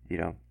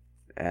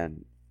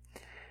 and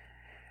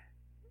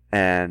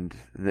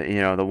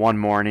the one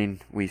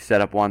morning we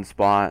set up one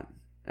spot,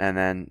 and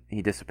then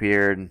he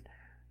disappeared.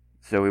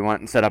 So we went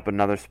and set up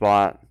another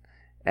spot,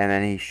 and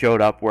then he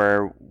showed up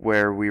where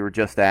we were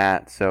just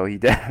at. So he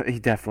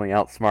definitely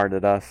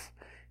outsmarted us.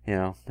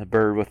 The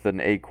bird with an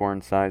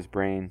acorn-sized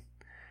brain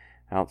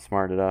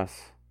outsmarted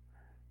us.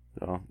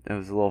 So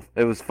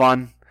it was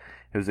fun.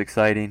 It was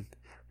exciting,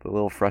 but a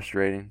little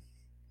frustrating.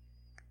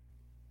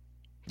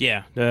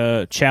 Yeah,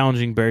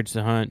 challenging birds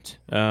to hunt.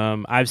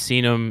 I've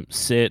seen them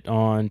sit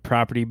on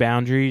property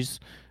boundaries,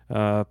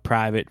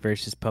 private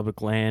versus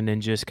public land,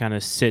 and just kind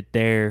of sit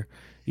there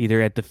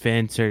either at the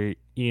fence or,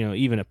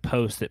 even a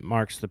post that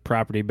marks the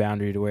property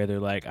boundary to where they're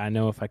like, I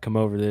know if I come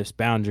over this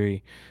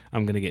boundary,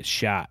 I'm going to get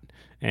shot.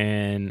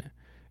 And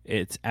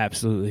it's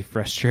absolutely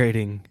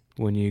frustrating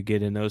when you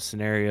get in those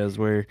scenarios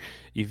where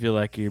you feel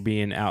like you're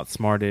being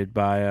outsmarted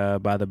by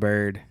the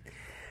bird.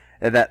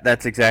 And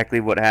that's exactly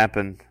what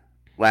happened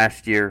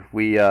last year.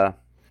 We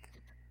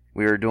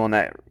were doing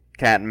that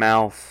cat and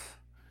mouse,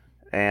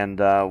 and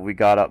we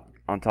got up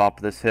on top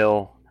of this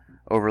hill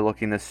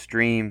overlooking this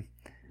stream,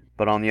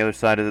 but on the other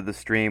side of the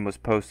stream was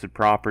posted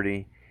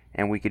property,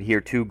 and we could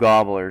hear two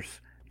gobblers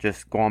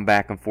just going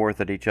back and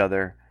forth at each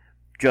other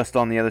just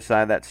on the other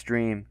side of that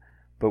stream,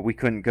 but we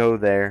couldn't go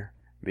there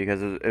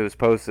because it was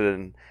posted.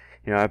 And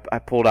I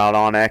pulled out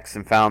OnX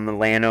and found the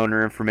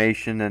landowner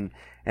information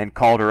and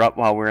called her up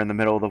while we were in the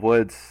middle of the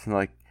woods,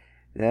 like,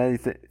 yeah, you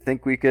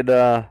think we could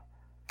get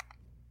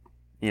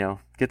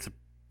some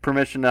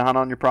permission to hunt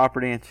on your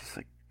property? And she's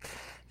like,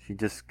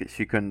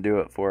 she couldn't do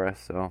it for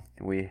us, so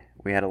we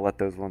had to let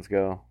those ones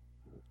go.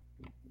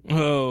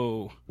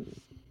 Oh.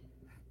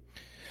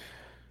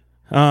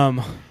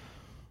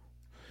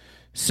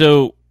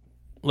 So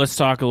let's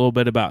talk a little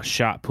bit about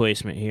shot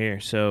placement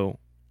here. So,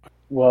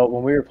 well,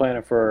 when we were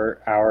planning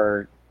for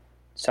our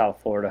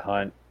South Florida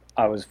hunt,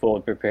 I was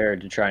fully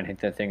prepared to try and hit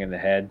that thing in the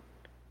head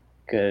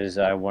because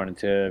I wanted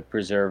to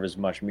preserve as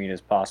much meat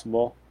as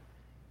possible.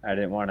 I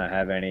didn't want to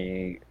have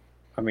any.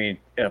 I mean,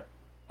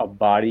 a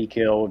body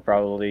kill would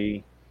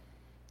probably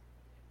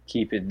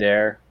keep it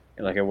there.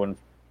 Like it wouldn't.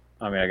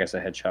 I mean, I guess a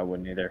headshot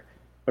wouldn't either.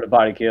 But a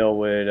body kill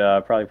would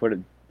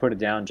probably put it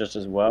down just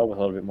as well with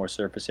a little bit more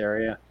surface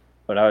area.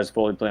 But I was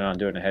fully planning on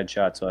doing a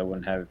headshot, so I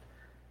wouldn't have.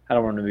 I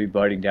don't want to be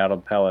biting down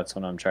on pellets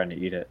when I'm trying to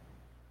eat it.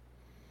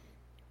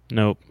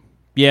 Nope.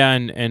 Yeah,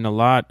 and a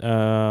lot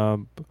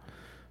of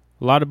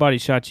body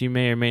shots you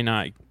may or may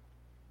not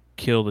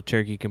kill the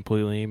turkey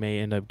completely. You may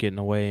end up getting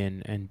away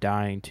and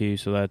dying too.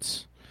 So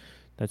that's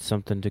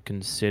something to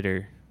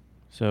consider.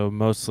 So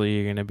mostly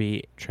you're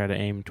gonna try to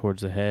aim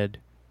towards the head.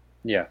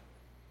 Yeah,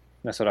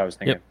 that's what I was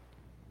thinking. Yep.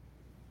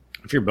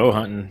 If you're bow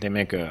hunting, they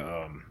make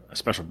a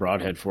special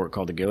broadhead for it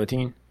called the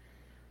guillotine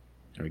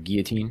or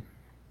guillotine,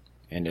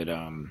 and it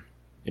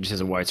just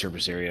has a wide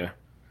surface area.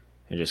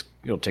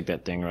 You'll take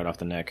that thing right off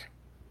the neck.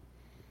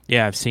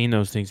 Yeah, I've seen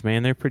those things,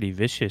 man. They're pretty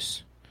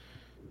vicious.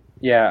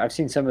 Yeah, I've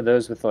seen some of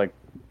those with like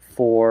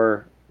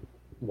 4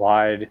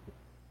 wide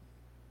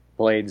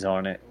blades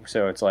on it.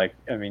 So it's like,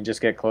 I mean, just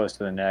get close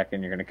to the neck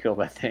and you're going to kill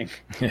that thing.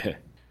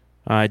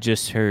 I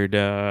just heard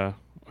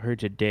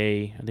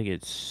today, I think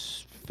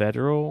it's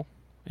Federal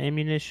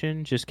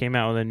Ammunition just came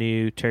out with a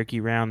new turkey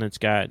round that's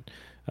got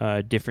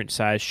different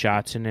size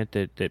shots in it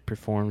that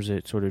performs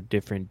at sort of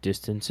different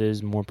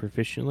distances more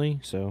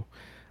proficiently. So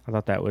I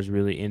thought that was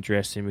really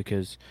interesting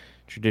because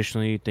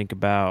traditionally you think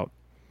about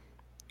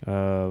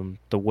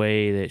the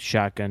way that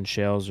shotgun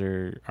shells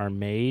are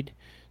made,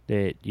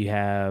 that you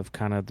have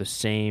kind of the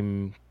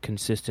same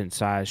consistent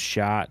size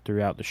shot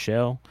throughout the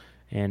shell,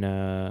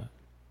 and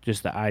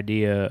just the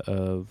idea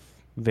of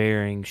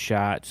varying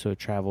shots so it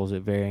travels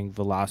at varying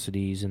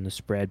velocities and the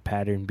spread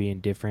pattern being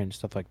different,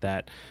 stuff like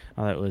that.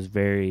 That was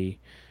very,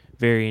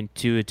 very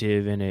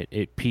intuitive, and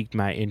it piqued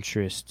my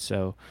interest.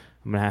 So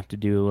I'm gonna have to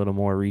do a little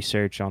more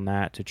research on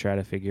that to try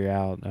to figure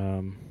out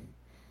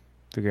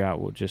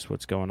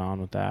what's going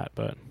on with that.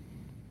 But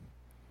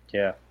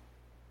yeah,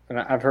 and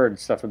I've heard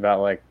stuff about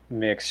like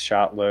mixed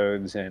shot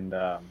loads and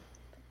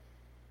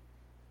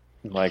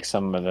like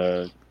some of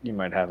the, you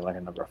might have like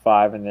a number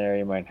 5 in there,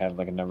 you might have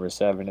like a number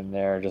 7 in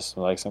there, just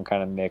like some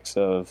kind of mix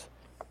of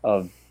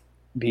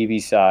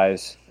BB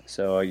size.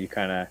 So you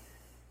kind of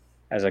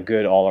as a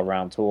good all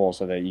around tool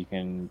so that you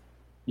can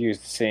use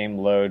the same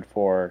load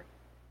for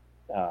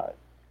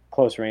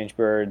close range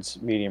birds,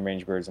 medium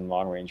range birds, and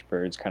long range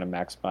birds kind of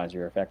maximize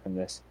your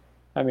effectiveness.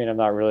 I mean, I'm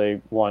not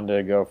really one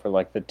to go for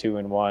like the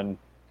 2-in-1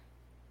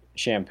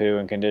 shampoo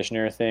and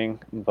conditioner thing,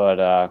 but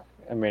I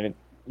mean,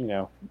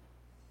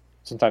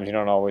 sometimes you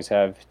don't always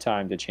have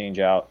time to change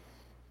out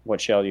what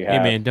shell you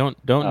have. Hey man, don't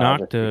knock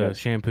just the because-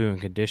 shampoo and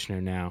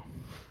conditioner now.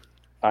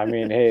 I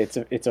mean, hey,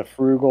 it's a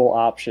frugal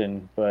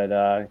option, but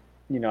I'd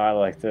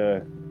like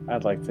to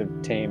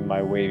tame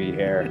my wavy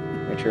hair,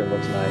 make sure it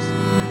looks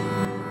nice.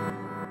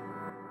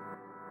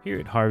 Here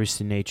at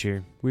Harvesting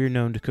Nature, we are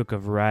known to cook a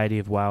variety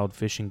of wild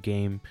fish and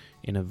game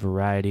in a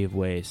variety of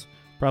ways.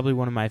 Probably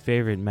one of my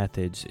favorite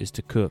methods is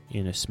to cook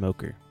in a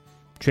smoker.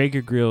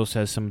 Traeger Grills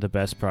has some of the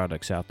best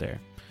products out there.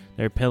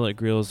 Their pellet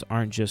grills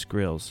aren't just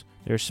grills,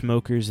 they're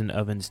smokers and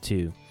ovens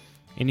too.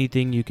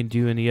 Anything you can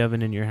do in the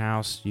oven in your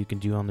house, you can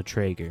do on the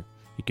Traeger.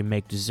 You can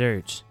make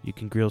desserts, you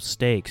can grill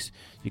steaks,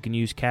 you can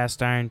use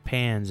cast iron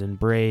pans and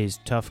braise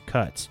tough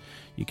cuts.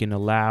 You can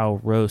allow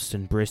roasts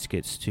and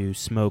briskets to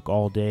smoke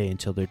all day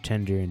until they're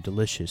tender and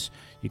delicious.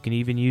 You can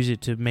even use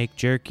it to make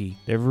jerky.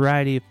 Their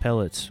variety of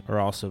pellets are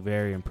also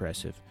very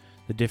impressive.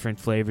 The different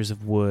flavors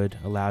of wood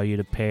allow you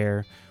to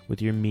pair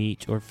with your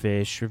meat or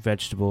fish or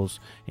vegetables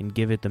and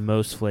give it the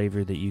most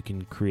flavor that you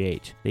can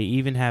create. They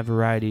even have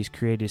varieties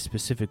created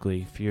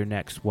specifically for your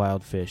next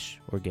wild fish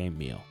or game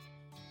meal.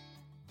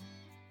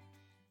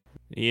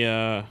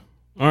 Yeah.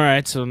 All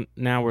right, so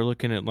now we're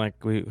looking at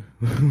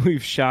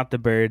we've shot the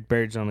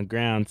bird's on the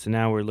ground, so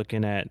now we're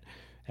looking at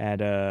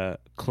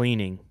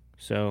cleaning.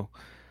 So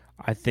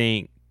I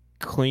think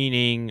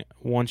cleaning,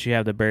 once you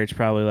have the bird, is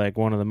probably like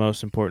one of the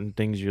most important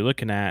things you're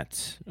looking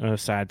at,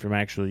 aside from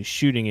actually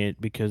shooting it,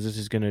 because this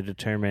is going to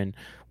determine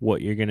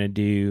what you're going to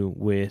do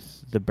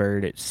with the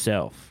bird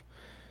itself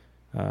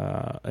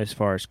as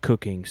far as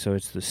cooking. So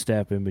it's the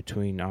step in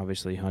between,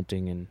 obviously,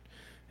 hunting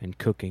and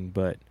cooking,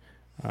 but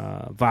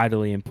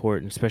vitally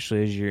important,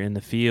 especially as you're in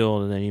the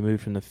field and then you move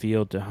from the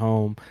field to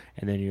home,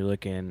 and then you're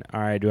looking,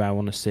 all right, do I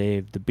want to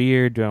save the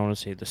beard? Do I want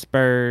to save the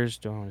spurs?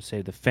 Do I want to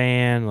save the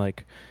fan?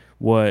 Like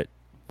what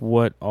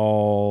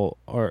all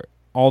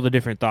the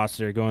different thoughts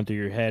that are going through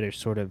your head are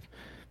sort of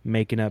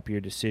making up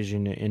your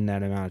decision in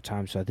that amount of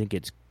time. So I think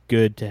it's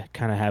good to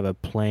kind of have a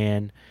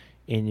plan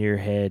in your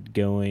head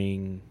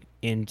going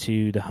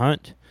into the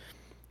hunt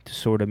to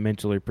sort of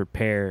mentally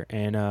prepare.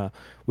 And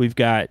we've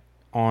got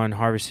on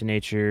Harvesting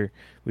Nature,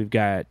 we've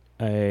got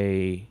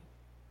a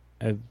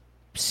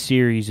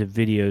series of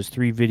videos,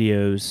 3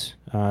 videos.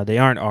 They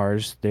aren't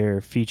ours.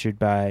 They're featured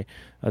by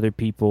other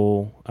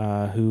people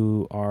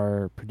who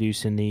are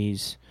producing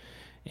these.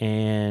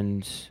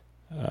 And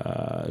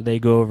they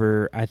go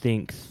over, I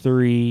think,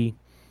 3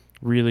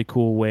 really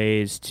cool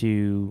ways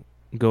to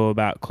go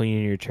about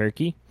cleaning your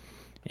turkey.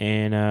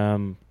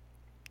 And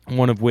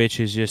one of which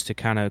is just to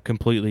kind of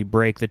completely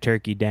break the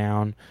turkey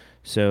down.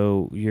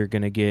 So you're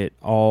going to get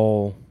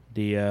all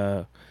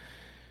the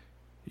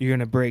you're going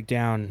to break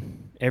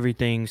down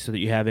everything so that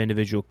you have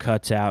individual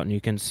cuts out and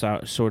you can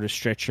sort of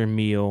stretch your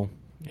meal.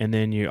 And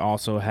then you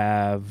also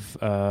have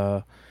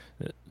the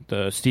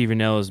Steve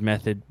Rinella's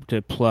method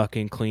to pluck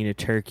and clean a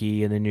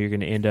turkey, and then you're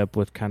going to end up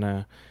with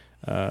kind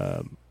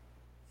of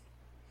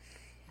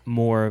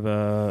more of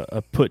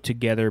a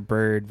put-together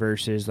bird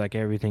versus like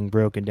everything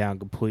broken down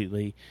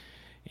completely.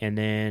 And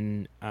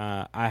then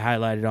I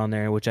highlighted on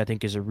there, which I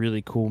think is a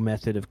really cool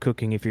method of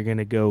cooking if you're going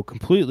to go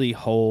completely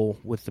whole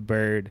with the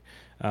bird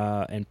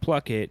and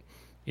pluck it,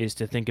 is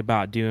to think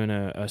about doing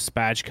a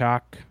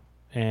spatchcock.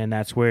 And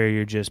that's where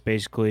you're just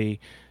basically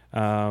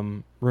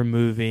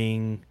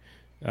removing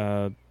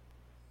the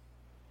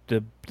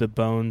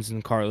bones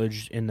and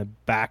cartilage in the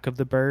back of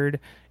the bird,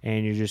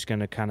 and you're just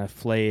going to kind of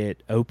flay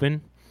it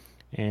open.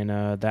 And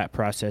that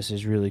process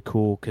is really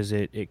cool because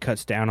it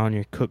cuts down on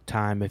your cook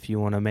time if you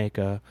want to make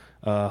a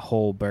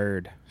whole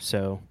bird.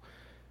 So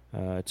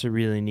it's a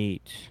really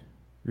neat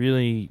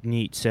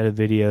set of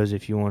videos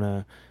if you want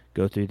to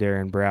go through there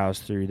and browse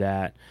through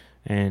that.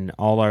 And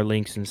all our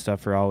links and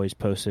stuff are always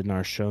posted in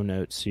our show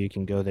notes, so you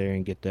can go there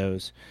and get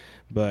those.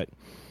 But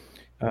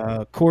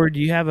Cord, do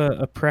you have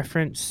a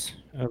preference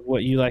of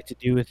what you like to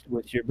do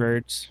with your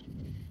birds?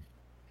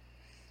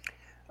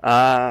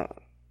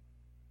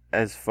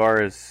 As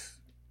far as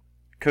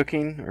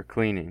cooking or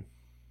cleaning?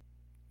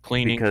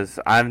 Cleaning. Because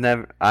I've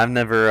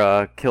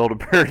never killed a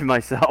bird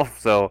myself,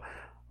 so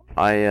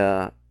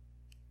I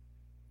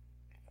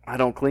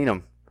don't clean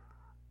them.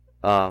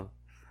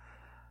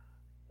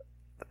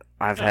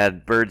 I've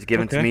had birds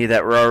given to me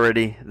that were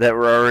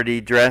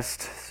already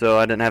dressed, so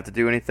I didn't have to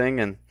do anything,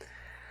 and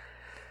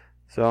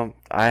so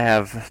I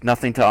have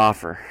nothing to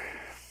offer.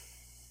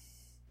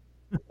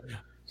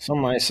 Some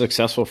of my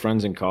successful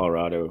friends in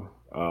Colorado,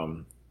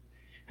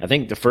 I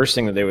think the first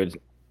thing that they would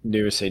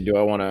do is say, do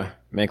I want to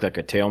make like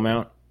a tail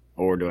mount,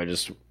 or do I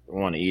just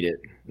want to eat it?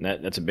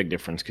 And that's a big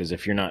difference, because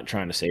if you're not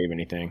trying to save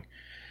anything,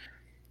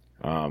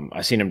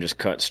 I've seen them just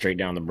cut straight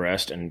down the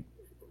breast and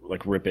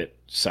like rip it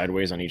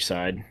sideways on each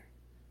side,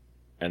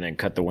 and then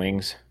cut the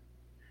wings,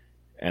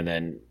 and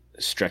then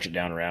stretch it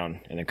down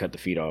around, and then cut the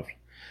feet off.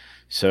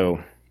 So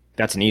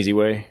that's an easy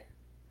way.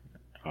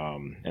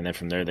 and then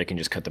from there they can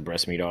just cut the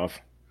breast meat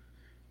off.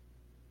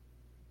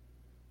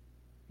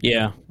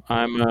 Yeah,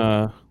 I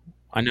know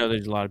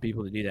there's a lot of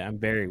people that do that. I'm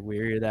very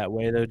weary of that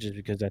way though, just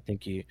because I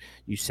think you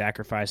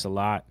sacrifice a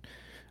lot.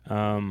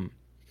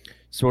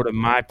 Sort of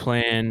my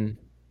plan,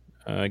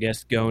 I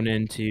guess, going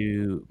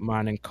into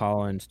mine and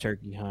Colin's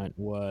turkey hunt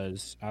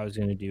was I was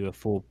going to do a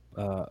full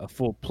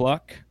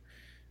pluck,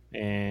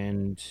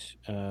 and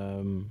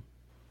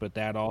but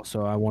that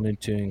also I wanted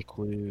to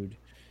include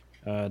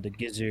the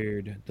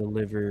gizzard, the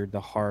liver,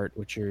 the heart,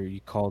 which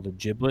you call the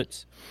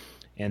giblets.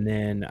 And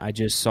then I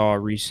just saw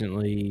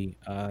recently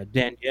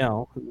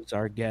Danielle, who was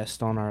our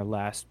guest on our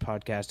last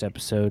podcast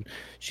episode.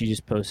 She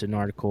just posted an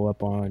article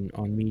up on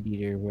Meat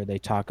Eater where they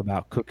talk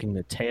about cooking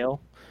the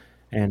tail.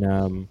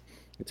 And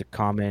it's a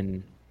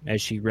common,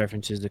 as she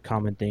references, the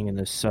common thing in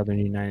the southern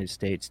United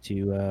States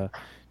to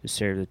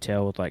serve the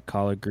tail with like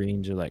collard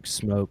greens or like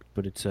smoked.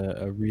 But it's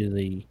a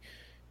really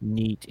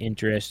neat,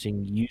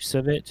 interesting use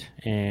of it.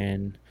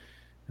 And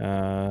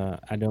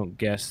I don't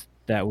guess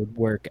that would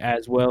work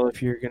as well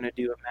if you're going to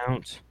do a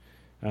mount,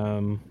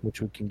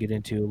 which we can get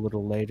into a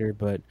little later.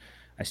 But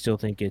I still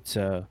think it's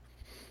a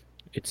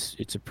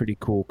pretty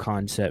cool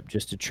concept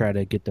just to try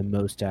to get the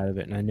most out of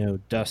it. And I know,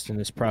 Dustin,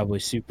 is probably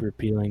super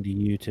appealing to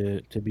you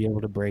to be able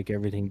to break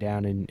everything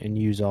down and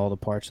use all the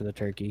parts of the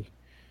turkey.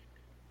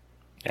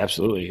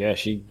 Absolutely, yeah.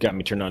 She got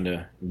me turned on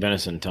to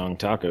venison tongue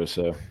tacos.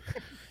 So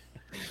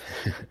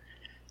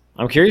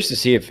I'm curious to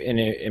see if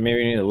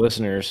maybe any of the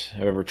listeners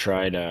have ever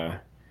tried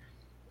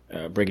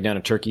breaking down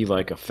a turkey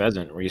like a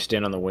pheasant, where you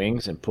stand on the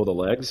wings and pull the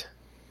legs.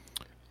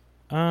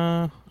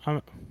 Yeah,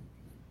 I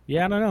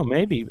don't know.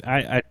 Maybe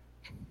I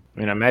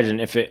mean, I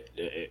imagine if it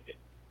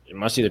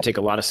must either take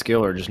a lot of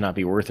skill or just not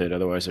be worth it.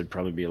 Otherwise, there'd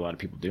probably be a lot of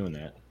people doing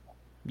that.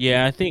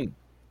 Yeah, I think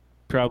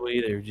probably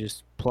either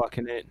just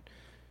plucking it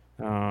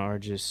or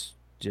just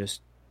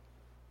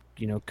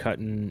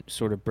cutting,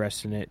 sort of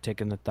breasting it,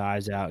 taking the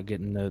thighs out,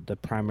 getting the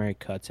primary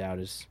cuts out.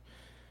 It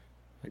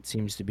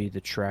seems to be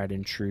the tried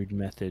and true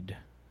method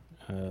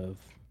of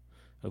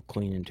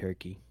cleaning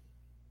turkey.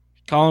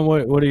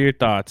 Colin, what are your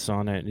thoughts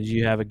on it? Did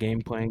you have a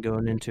game plan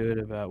going into it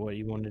about what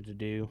you wanted to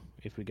do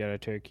if we got a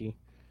turkey?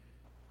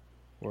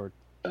 Or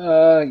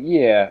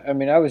yeah, I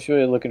mean, I was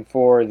really looking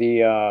for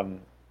the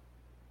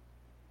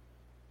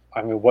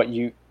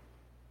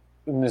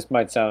and this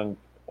might sound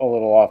a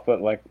little off,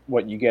 but like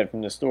what you get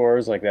from the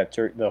stores, like that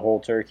the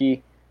whole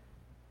turkey.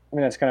 I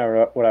mean, that's kind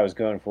of what I was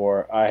going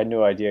for. I had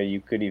no idea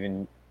you could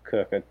even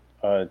cook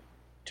a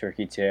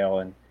turkey tail,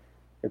 and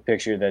the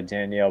picture that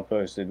Danielle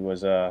posted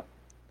was not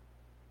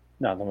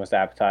the most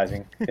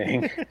appetizing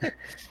thing,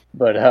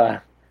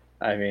 but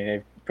I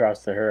mean,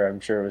 props to her. I'm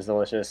sure it was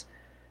delicious.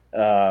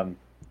 Yeah,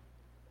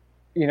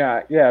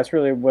 that's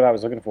really what I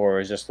was looking for.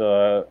 Was just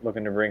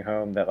looking to bring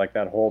home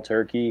that whole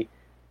turkey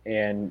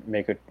and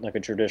make a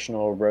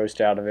traditional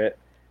roast out of it.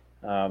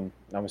 I'm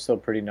still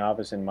pretty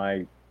novice in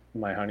my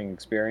hunting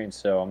experience,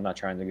 so I'm not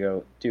trying to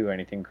go do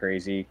anything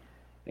crazy.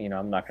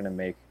 I'm not going to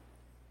make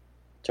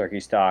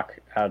turkey stock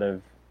out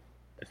of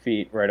the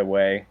feet right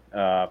away.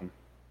 I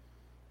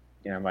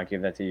might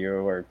give that to you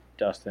or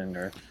Dustin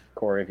or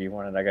Corey if you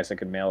wanted. I guess I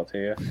could mail it to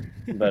you.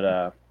 But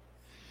I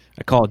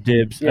call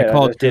dibs. Yeah, I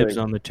call dibs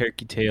on the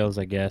turkey tails,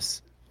 I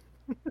guess.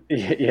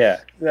 Yeah,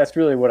 that's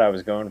really what I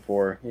was going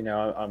for.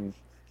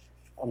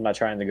 I'm not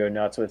trying to go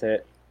nuts with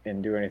it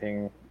and do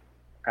anything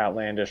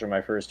outlandish on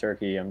my first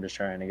turkey. I'm just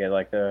trying to get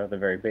like the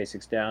very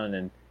basics down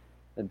and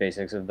the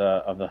basics of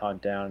the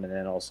hunt down, and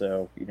then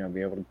also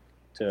be able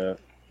to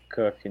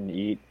cook and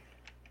eat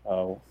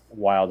a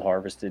wild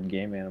harvested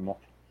game animal.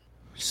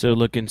 So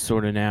looking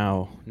sort of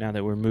now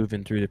that we're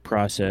moving through the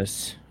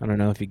process, I don't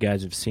know if you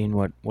guys have seen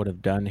what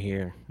I've done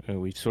here.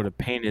 We've sort of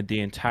painted the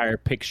entire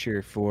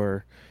picture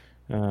for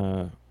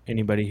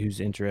anybody who's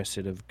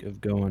interested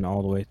of going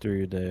all the way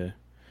through the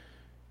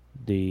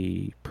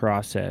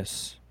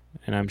process.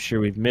 And I'm sure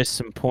we've missed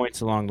some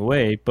points along the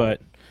way, but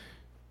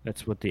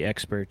that's what the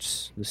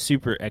experts, the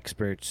super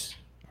experts,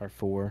 are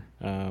for.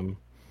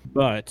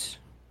 But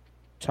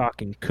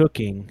talking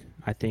cooking,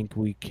 I think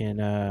we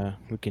can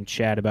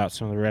chat about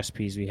some of the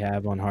recipes we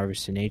have on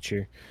Harvesting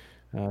Nature.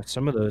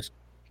 Some of those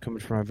coming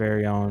from our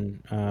very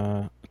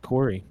own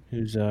Corey,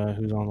 who's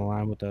on the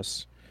line with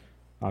us,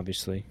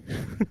 obviously.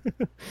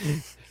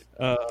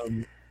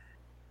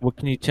 What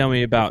can you tell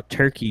me about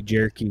turkey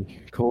jerky,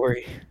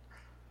 Corey?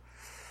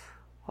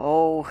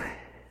 Oh,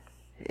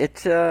 it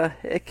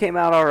came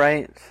out all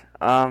right.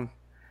 I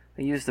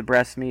used the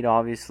breast meat,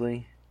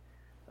 obviously.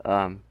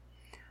 The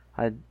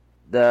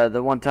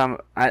one time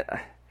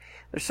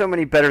there's so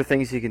many better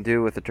things you can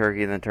do with a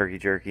turkey than turkey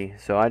jerky,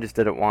 so I just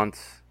did it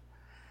once.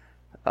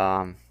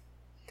 I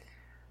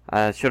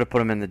should have put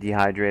them in the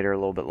dehydrator a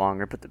little bit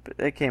longer, but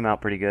it came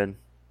out pretty good.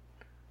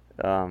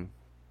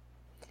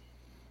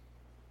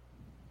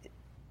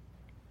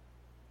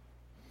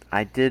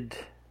 I did.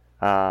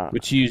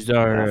 Which used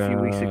our a few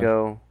weeks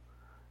ago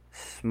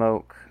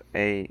smoke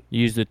a.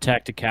 Used the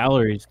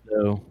Tacticalories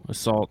though, a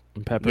salt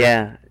and pepper.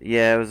 Yeah,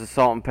 it was a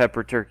salt and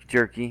pepper turkey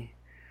jerky.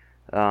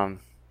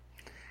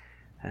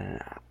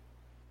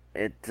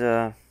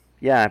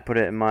 I put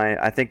it in my.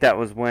 I think that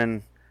was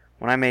when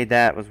I made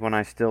that was when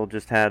I still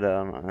just had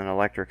an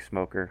electric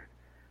smoker,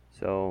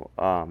 so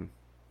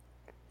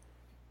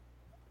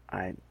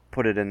I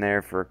put it in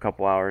there for a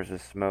couple hours to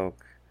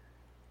smoke,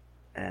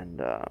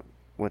 and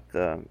with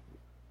the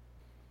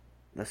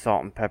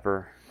salt and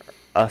pepper,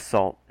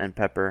 salt and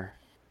pepper.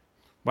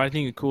 But I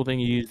think the cool thing,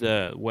 you use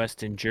the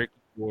Weston jerky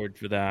board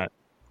for that.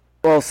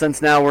 Well,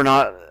 since now we're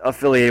not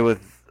affiliated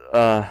with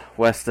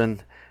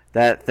Weston,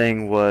 that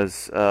thing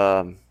was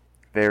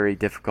very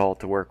difficult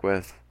to work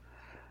with.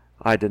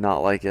 I did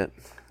not like it.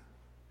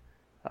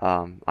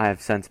 I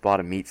have since bought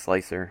a meat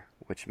slicer,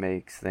 which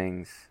makes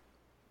things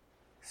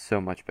so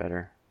much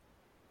better.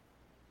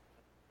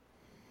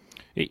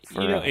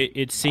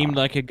 It seemed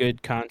like a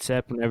good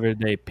concept whenever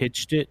they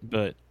pitched it,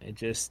 but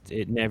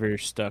it never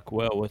stuck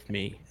well with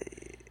me.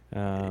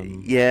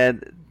 Yeah,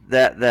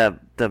 that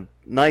the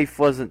knife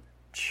wasn't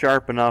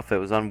sharp enough. It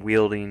was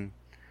unwielding.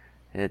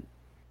 It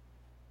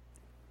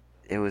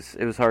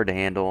was hard to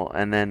handle,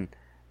 and then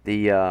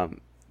the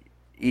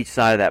each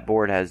side of that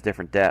board has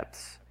different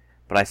depths,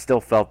 but I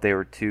still felt they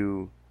were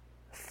too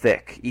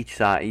thick. Each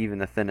side, even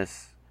the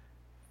thinnest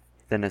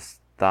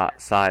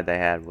side they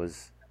had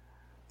was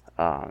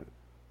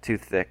too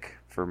thick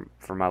for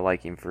my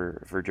liking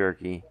for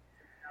jerky.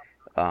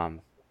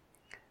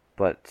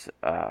 But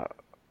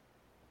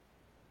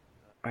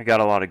I got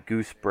a lot of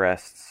goose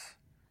breasts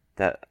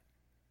that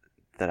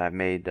I've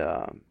made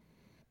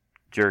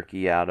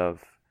jerky out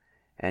of,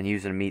 and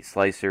using a meat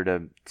slicer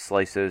to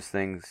slice those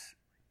things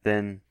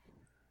thin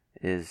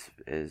is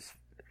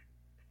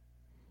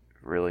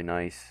really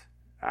nice.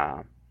 If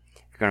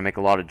you're gonna make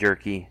a lot of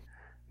jerky,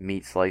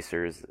 meat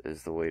slicer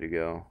is the way to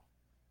go.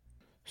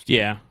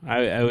 Yeah,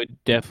 I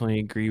would definitely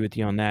agree with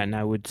you on that, and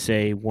I would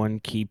say one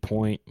key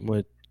point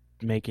with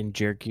making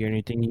jerky or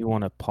anything, you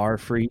want to par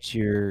freeze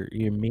your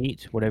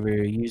meat, whatever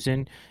you're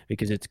using,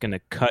 because it's going to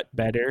cut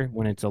better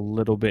when it's a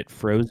little bit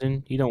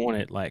frozen. You don't want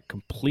it like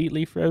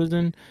completely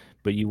frozen,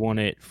 but you want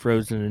it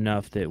frozen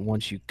enough that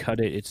once you cut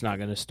it, it's not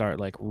going to start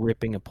like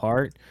ripping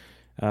apart,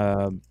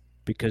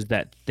 because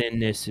that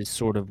thinness is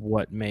sort of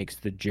what makes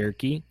the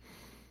jerky,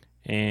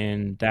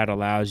 and that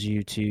allows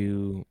you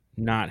to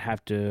not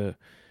have to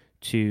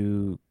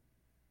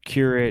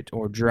cure it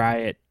or dry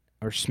it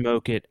or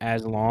smoke it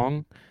as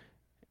long.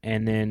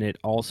 And then it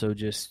also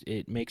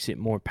it makes it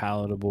more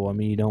palatable. I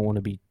mean, you don't want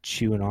to be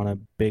chewing on a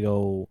big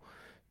old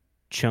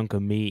chunk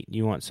of meat.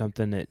 You want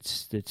something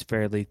that's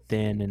fairly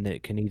thin and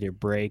that can either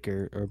break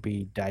or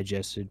be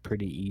digested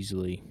pretty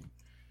easily.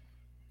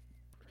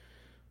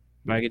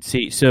 But I could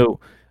see. So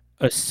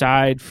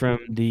aside from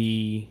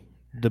the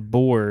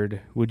board,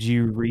 would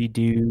you remake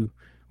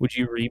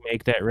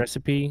that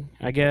recipe,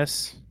 I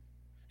guess,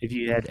 if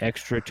you had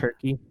extra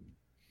turkey?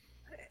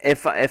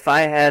 If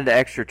I had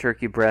extra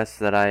turkey breasts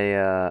that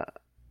I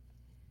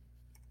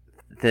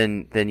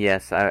then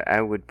yes, I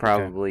would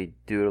probably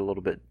do it a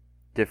little bit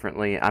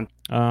differently.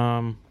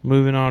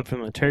 Moving on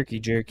from the turkey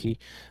jerky,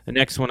 the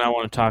next one I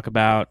want to talk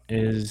about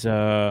is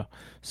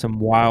some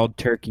wild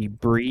turkey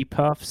brie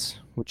puffs,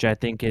 which I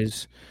think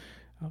is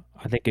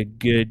a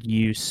good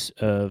use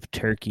of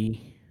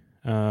turkey,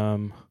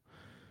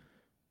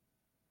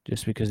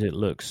 just because it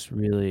looks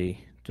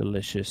really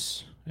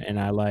delicious, and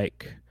I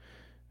like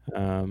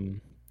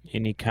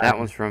any kind. That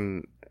one's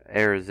from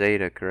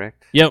Arizada,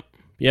 correct? Yep.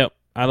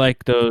 I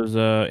like those.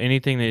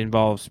 Anything that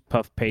involves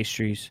puff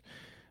pastries.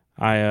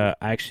 I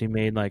actually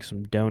made like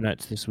some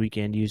donuts this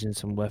weekend using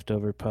some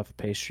leftover puff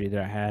pastry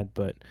that I had,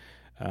 but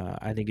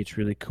I think it's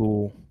really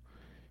cool.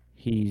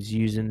 He's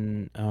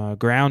using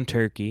ground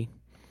turkey,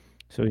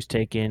 so he's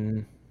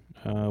taking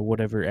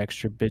whatever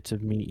extra bits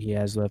of meat he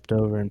has left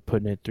over and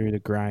putting it through the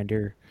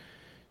grinder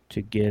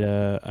to get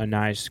a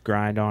nice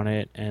grind on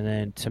it, and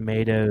then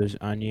tomatoes,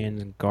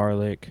 onions, and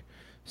garlic,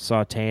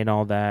 sauteing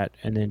all that,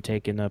 and then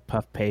taking the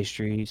puff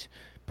pastries,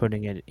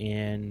 putting it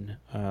in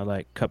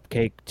like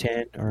cupcake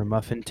tin or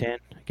muffin tin,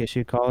 I guess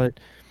you'd call it,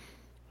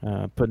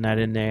 putting that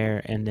in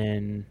there, and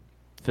then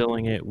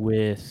filling it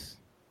with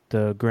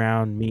the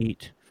ground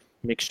meat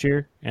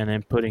mixture, and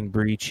then putting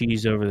brie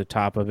cheese over the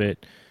top of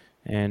it,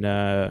 and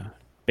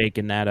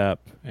baking that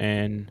up.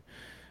 And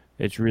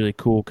it's really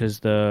cool because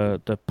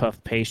the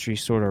puff pastry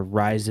sort of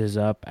rises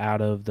up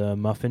out of the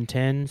muffin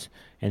tins,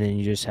 and then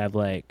you just have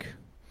like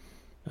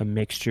a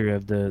mixture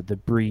of the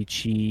brie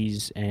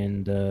cheese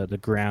and the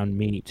ground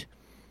meat,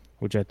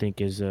 which I think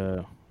is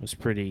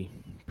pretty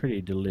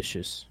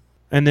delicious.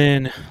 And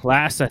then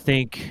last, I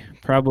think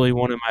probably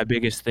one of my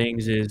biggest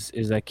things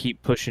is I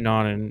keep pushing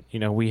on,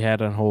 and we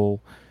had a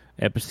whole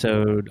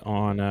episode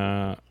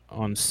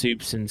on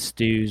soups and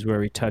stews where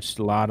we touched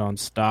a lot on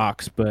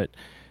stocks, but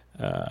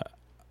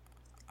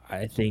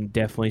I think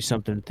definitely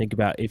something to think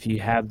about if you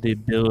have the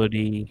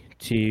ability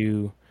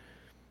to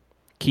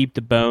keep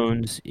the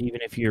bones, even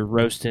if you're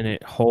roasting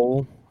it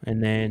whole,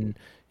 and then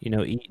eating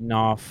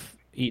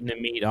the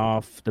meat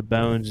off the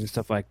bones and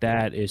stuff like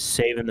that, is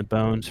saving the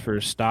bones for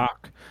a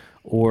stock.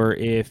 Or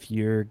if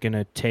you're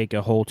gonna take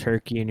a whole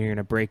turkey and you're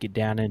gonna break it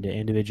down into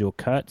individual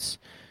cuts,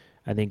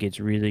 I think it's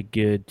really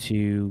good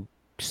to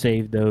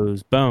save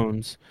those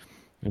bones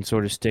and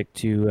sort of stick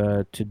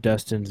to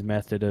Dustin's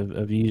method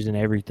of using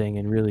everything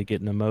and really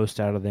getting the most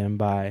out of them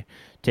by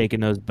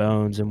taking those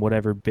bones and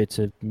whatever bits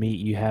of meat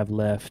you have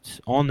left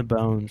on the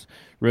bones,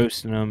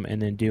 roasting them,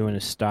 and then doing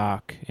a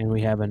stock. And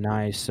we have a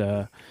nice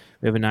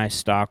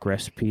stock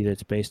recipe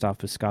that's based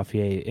off of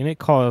Escoffier, and it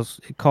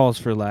calls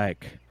for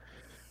like,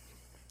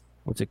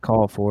 what's it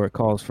call for? It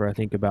calls for, I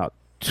think, about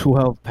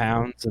 12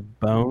 pounds of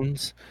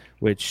bones,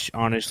 which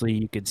honestly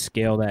you could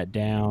scale that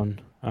down.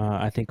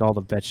 I think all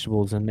the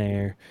vegetables in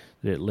there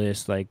that it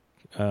lists, like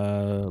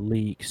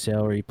leek,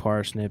 celery,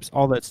 parsnips,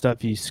 all that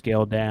stuff you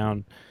scale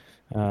down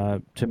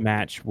to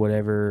match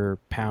whatever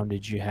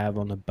poundage you have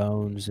on the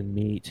bones and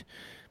meat.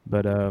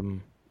 But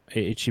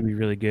it should be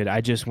really good.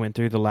 I just went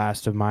through the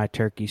last of my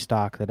turkey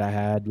stock that I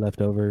had left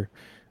over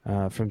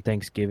from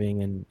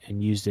Thanksgiving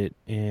and used it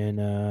in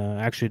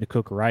actually to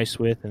cook rice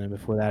with. And then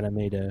before that I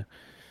made a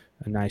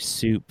nice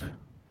soup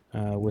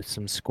with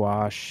some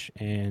squash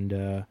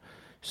and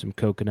some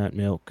coconut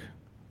milk,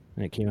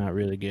 and it came out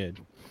really good.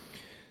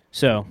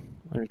 So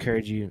I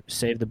encourage you,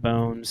 save the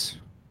bones,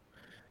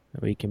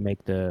 that we can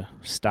make the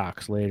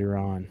stocks later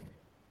on.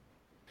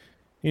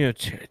 You know,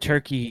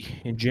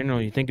 turkey in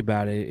general, you think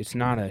about it, it's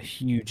not a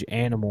huge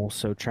animal,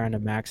 so trying to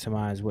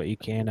maximize what you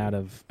can out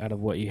of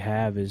what you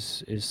have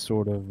is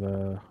sort of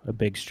a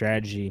big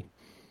strategy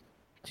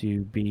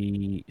to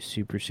be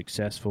super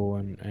successful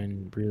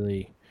and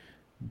really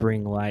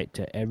bring light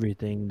to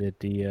everything that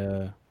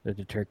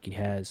the turkey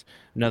has.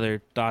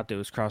 Another thought that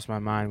was crossed my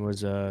mind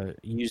was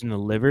using the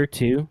liver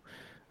too.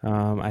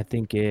 I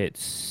think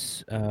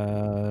it's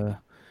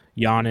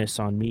Giannis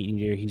on Meat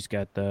Eater. He's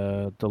got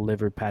the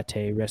liver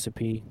pate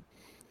recipe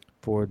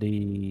for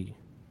the.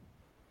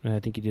 I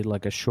think he did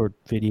like a short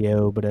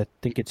video, but I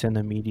think it's in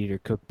the Meat Eater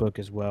cookbook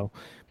as well.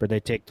 But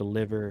they take the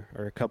liver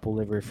or a couple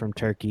liver from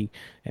turkey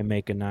and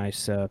make a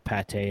nice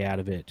pate out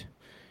of it,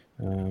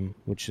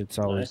 which it's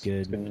always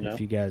Nice. good if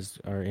you guys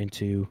are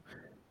into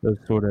those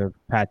sort of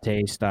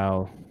pate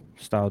style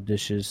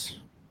dishes.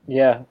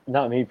 Yeah,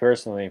 not me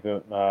personally,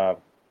 but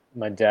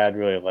my dad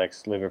really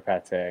likes liver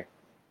pate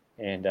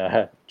and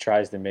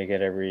tries to make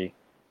it every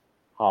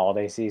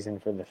holiday season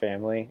for the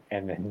family,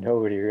 and then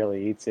nobody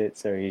really eats it,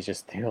 so he's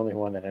just the only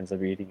one that ends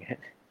up eating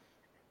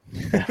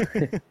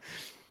it.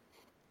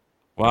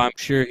 Well, I'm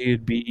sure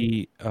he'd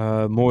be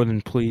more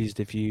than pleased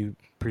if you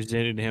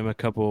presented him a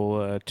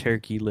couple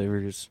turkey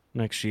livers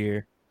next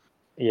year.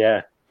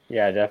 Yeah,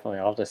 yeah, definitely.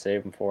 I'll have to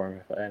save them for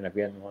him if I end up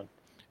getting one.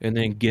 And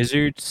then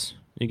gizzards.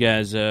 You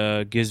guys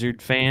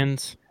gizzard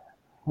fans?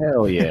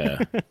 Hell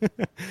yeah.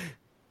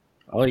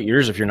 I'll eat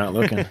yours if you're not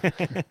looking.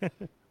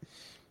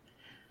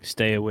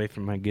 Stay away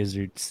from my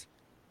gizzards.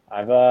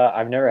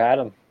 I've never had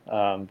them,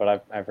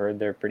 but I've heard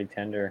they're pretty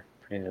tender,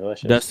 pretty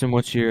delicious. Dustin,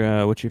 what's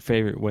your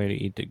favorite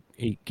way to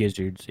eat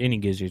gizzards? Any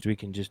gizzards? We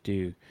can just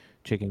do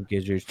chicken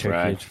gizzards,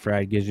 turkey,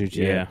 fried gizzards.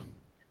 Yeah.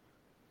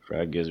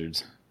 Fried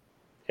gizzards.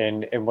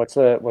 And what's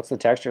the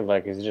texture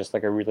like? Is it just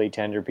like a really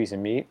tender piece of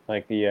meat,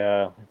 like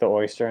the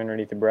oyster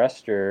underneath the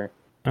breast, or?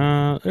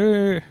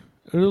 They're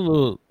a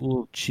little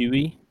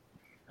chewy.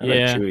 I like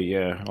chewy.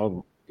 Yeah,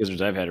 all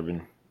gizzards I've had have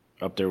been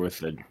up there with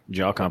the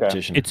jaw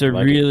competition. It's a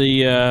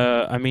really,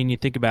 I mean, you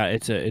think about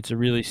it, it's a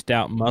really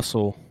stout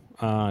muscle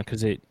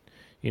because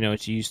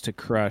it's used to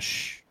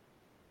crush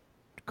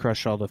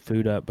all the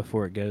food up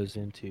before it goes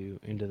into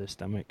the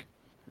stomach.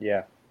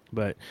 Yeah.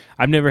 But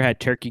I've never had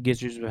turkey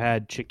gizzards. I've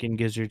had chicken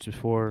gizzards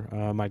before.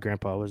 My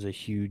grandpa was a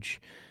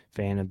huge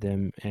fan of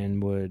them,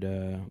 and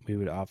we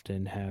would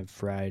often have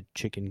fried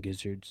chicken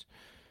gizzards.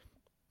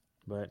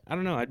 But I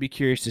don't know. I'd be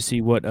curious to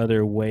see what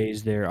other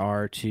ways there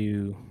are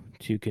to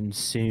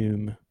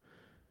consume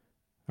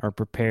or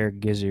prepare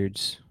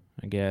gizzards,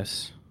 I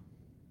guess.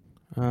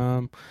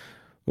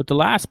 With the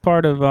last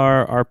part of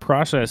our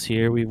process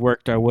here, we've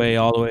worked our way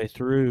all the way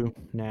through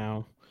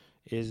now,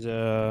 is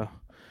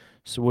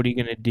so what are you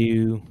going to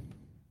do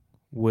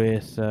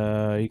with,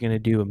 you're going to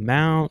do a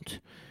mount,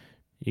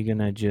 you're going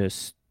to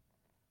just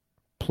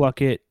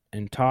pluck it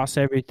and toss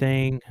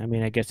everything? I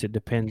mean, I guess it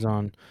depends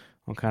on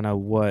kind of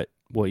what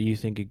you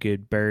think a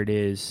good bird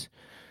is.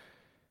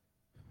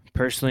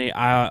 Personally,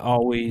 I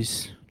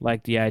always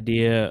like the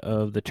idea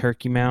of the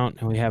turkey mount,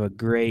 and we have a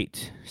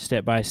great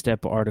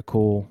step-by-step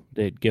article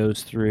that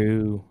goes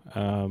through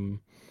a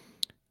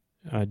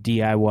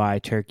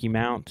DIY turkey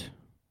mount,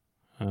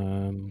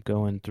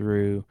 going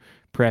through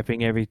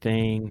prepping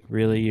everything.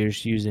 Really, you're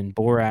just using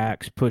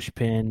borax, push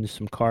pins,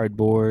 some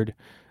cardboard,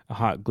 a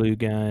hot glue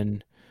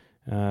gun,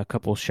 a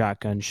couple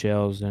shotgun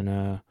shells, and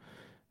a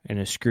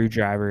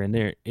screwdriver. And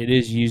there it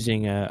is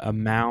using a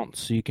mount,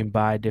 so you can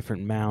buy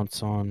different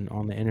mounts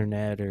on the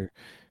internet or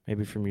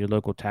maybe from your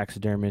local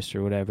taxidermist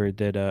or whatever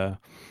that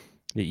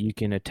you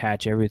can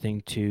attach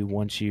everything to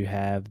once you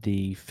have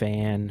the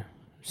fan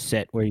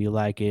set where you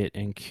like it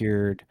and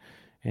cured,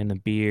 and the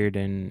beard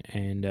and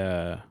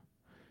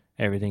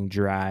everything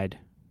dried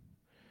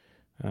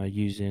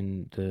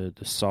using the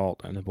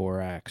salt and the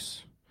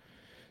borax.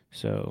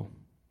 So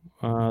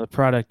the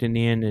product in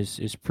the end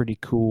is pretty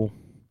cool.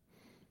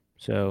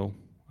 So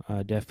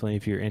definitely,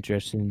 if you're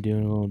interested in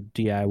doing a little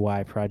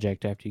DIY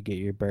project after you get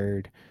your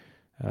bird,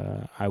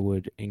 I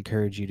would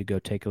encourage you to go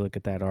take a look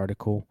at that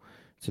article.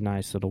 It's a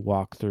nice little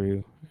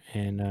walkthrough,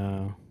 and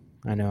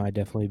I know I'd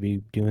definitely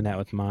be doing that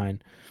with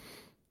mine.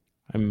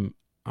 I'm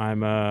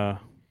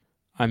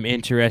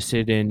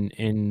interested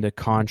in the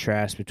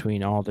contrast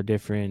between all the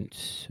different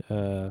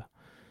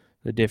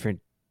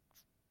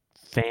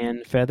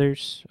fan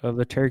feathers of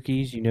the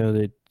turkeys. You know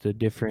that the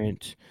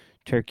different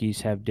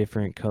turkeys have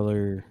different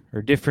color,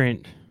 or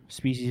different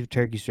species of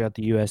turkeys throughout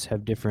the U.S.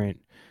 have different.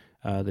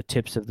 The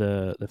tips of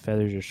the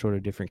feathers are sort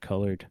of different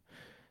colored,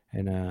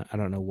 and I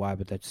don't know why,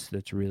 but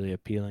that's really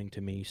appealing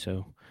to me.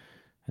 So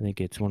I think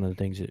it's one of the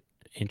things that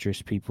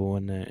interests people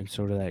in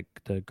sort of that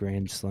the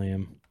Grand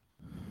Slam.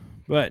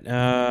 But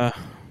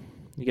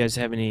you guys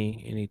have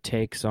any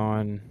takes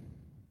on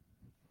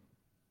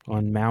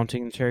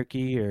mounting the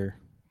turkey, or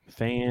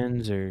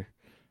fans, or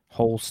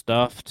whole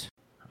stuffed?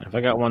 If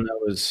I got one that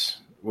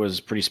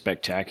was pretty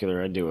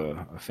spectacular, I'd do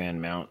a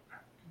fan mount.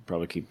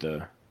 Probably keep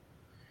the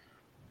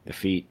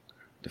feet,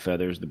 the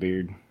feathers, the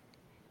beard.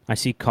 I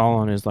see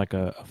Colin as like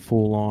a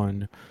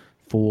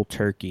full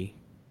turkey,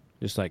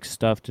 just like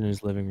stuffed in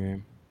his living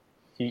room.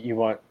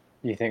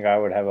 You think I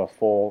would have a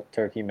full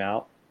turkey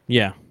mount?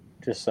 Yeah.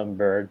 Just some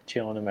bird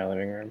chilling in my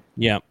living room?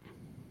 Yep.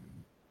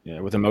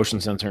 Yeah, with a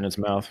motion sensor in its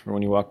mouth for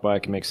when you walk by,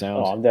 it can make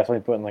sounds. Oh, I'm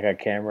definitely putting like a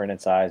camera in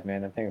its eyes,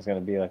 man. That thing's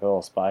gonna be like a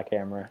little spy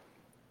camera.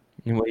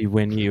 And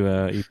when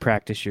you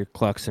practice your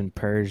clucks and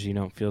purrs, you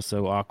don't feel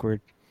so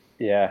awkward.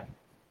 Yeah.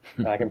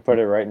 I can put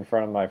it right in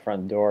front of my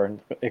front door, and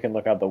it can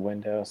look out the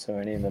window, so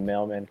any of the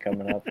mailmen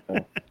coming up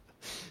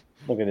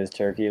look at his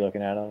turkey,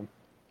 looking at him.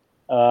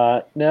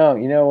 No,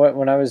 you know what?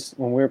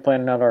 When we were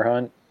planning out our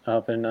hunt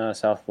up in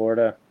South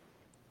Florida,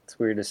 it's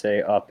weird to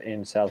say up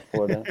in South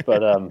Florida,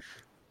 but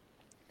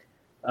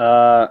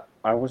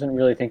I wasn't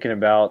really thinking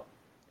about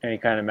any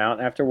kind of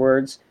mount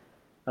afterwards.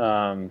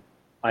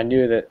 I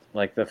knew that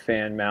like the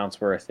fan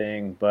mounts were a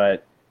thing,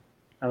 but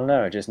I don't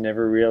know, it just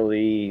never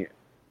really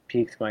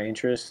piqued my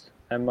interest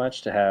that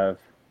much to have,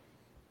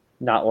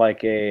 not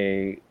like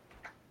a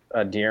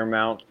deer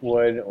mount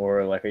would,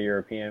 or like a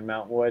European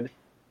mount would.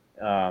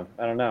 I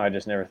don't know. I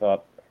just never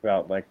thought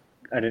about, like,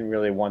 I didn't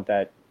really want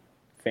that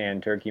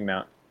fan turkey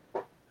mount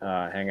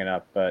hanging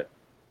up. But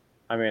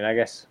I mean, I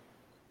guess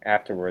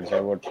afterwards I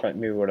would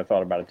have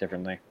thought about it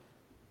differently.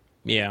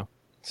 Yeah.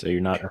 So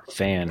you're not a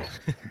fan.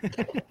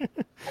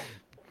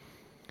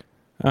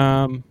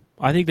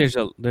 I think there's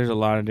a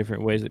lot of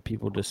different ways that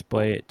people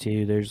display it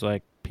too. There's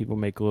like people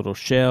make little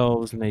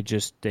shelves, and they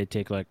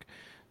take like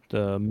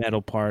the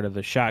metal part of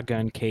the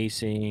shotgun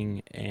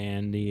casing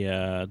and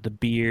the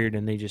beard,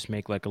 and they just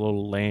make like a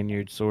little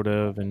lanyard sort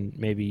of, and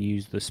maybe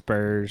use the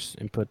spurs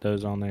and put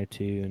those on there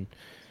too,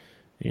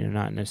 and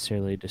not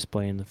necessarily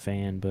displaying the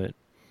fan, but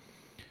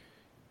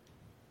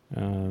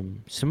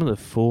some of the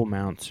full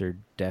mounts are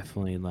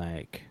definitely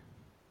like,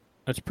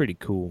 that's pretty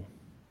cool.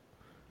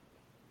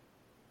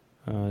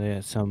 They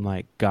have some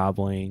like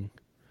gobbling.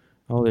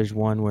 Oh, there's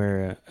one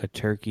where a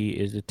turkey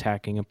is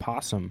attacking a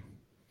possum.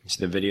 It's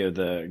the video of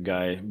the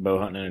guy bow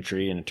hunting in a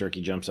tree, and a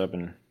turkey jumps up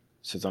and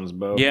sits on his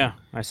bow. Yeah,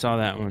 I saw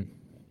that one.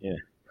 Yeah.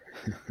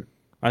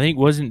 I think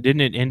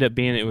didn't it end up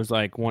being it was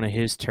like one of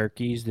his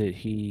turkeys that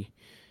he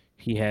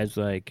has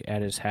like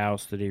at his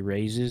house that he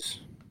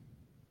raises?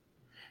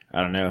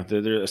 I don't know.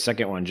 The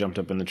second one jumped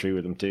up in the tree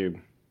with him too.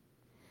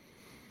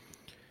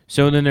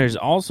 So then there's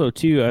also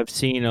too, I've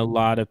seen a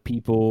lot of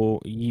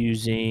people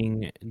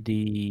using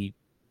the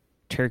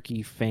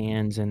turkey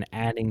fans and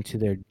adding to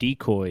their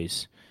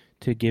decoys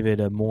to give it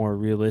a more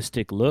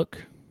realistic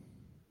look.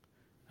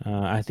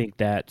 I think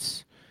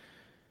that's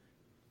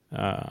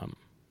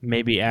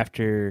maybe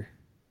after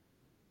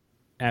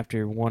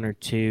one or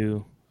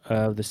two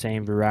of the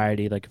same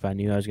variety. Like if I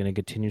knew I was going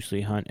to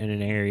continuously hunt in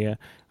an area,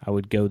 I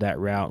would go that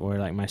route where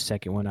like my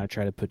second one, I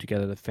try to put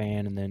together the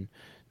fan and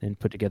then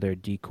put together a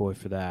decoy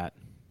for that.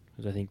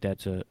 Because I think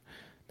that's a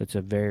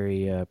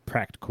very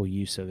practical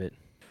use of it.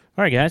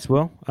 All right, guys.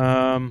 Well,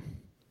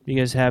 you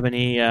guys have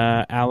any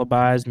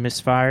alibis,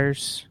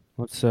 misfires?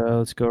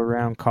 Let's go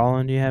around.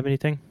 Colin, do you have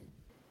anything?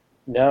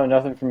 No,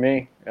 nothing from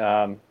me.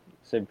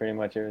 Said pretty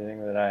much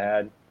everything that I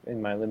had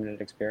in my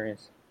limited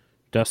experience.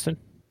 Dustin?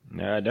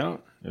 No, I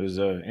don't. It was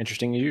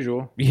interesting as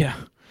usual. Yeah,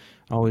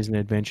 always an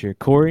adventure.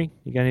 Corey,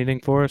 you got anything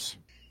for us?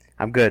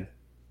 I'm good.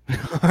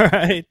 All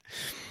right,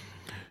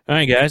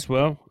 guys.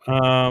 Well,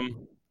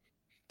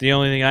 the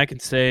only thing I can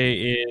say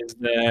is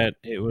that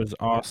it was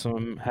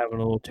awesome having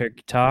a little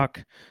turkey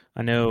talk.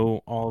 I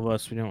know all of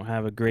us, we don't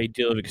have a great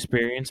deal of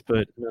experience,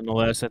 but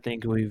nonetheless, I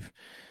think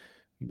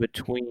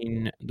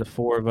between the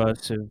four of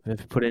us,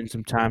 have put in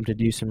some time to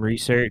do some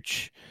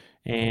research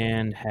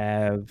and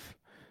have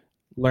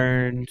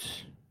learned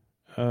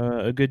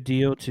a good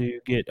deal to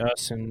get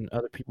us and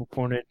other people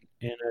pointed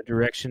in a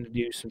direction to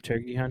do some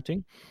turkey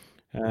hunting,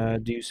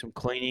 do some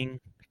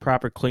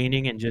proper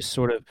cleaning, and just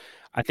sort of,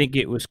 I think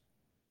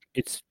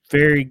it's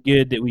very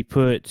good that we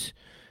put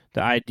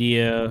the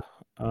idea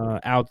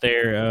out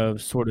there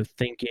of sort of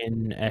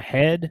thinking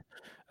ahead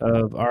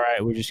of, all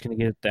right, we're just going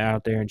to get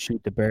out there and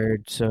shoot the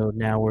bird. So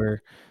now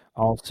we're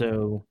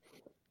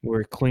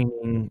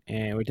cleaning,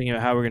 and we're thinking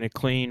about how we're going to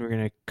clean. We're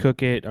going to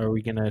cook it. Are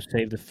we going to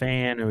save the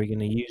fan? Are we going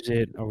to use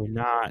it? Are we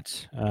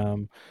not?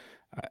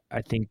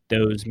 I think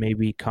those may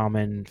be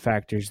common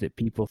factors that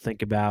people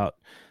think about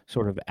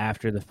sort of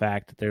after the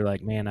fact, that they're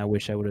like, man, I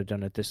wish I would have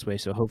done it this way.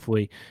 So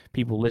hopefully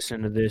people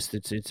listen to this.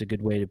 It's a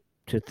good way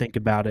to think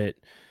about it,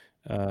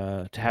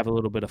 to have a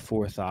little bit of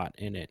forethought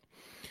in it.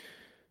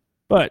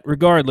 But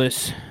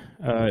regardless,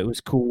 it was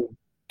cool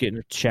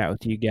getting to chat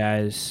with you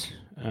guys,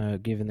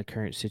 given the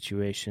current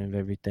situation of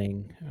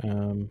everything.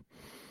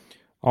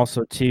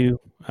 Also, too,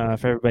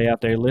 for everybody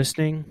out there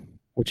listening,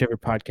 whichever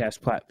podcast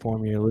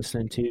platform you're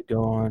listening to,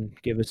 go on,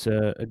 give us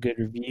a good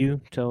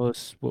review. Tell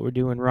us what we're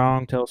doing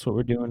wrong. Tell us what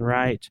we're doing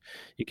right.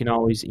 You can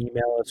always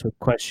email us with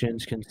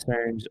questions,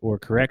 concerns, or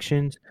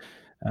corrections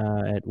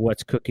at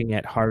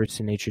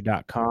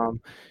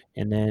what'scooking@harvestingnature.com.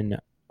 And then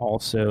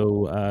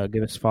also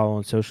give us a follow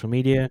on social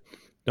media.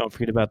 Don't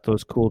forget about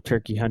those cool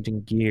turkey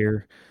hunting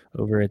gear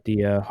over at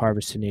the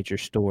Harvest in Nature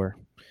store.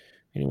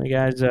 Anyway,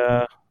 guys,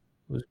 it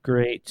was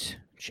great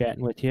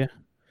chatting with you,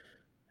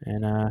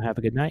 and have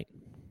a good night.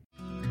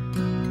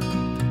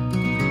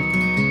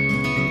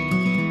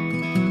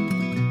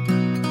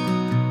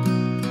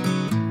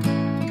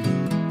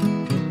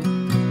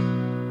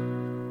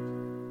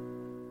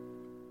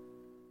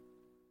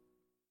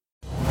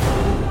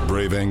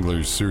 Brave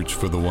anglers search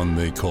for the one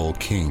they call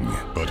king,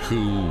 but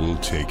who will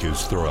take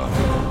his throne?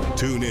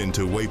 Tune in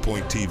to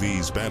Waypoint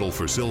TV's Battle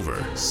for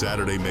Silver,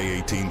 Saturday,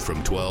 May 18th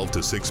from 12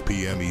 to 6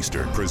 p.m.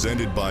 Eastern.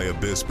 Presented by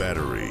Abyss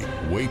Battery.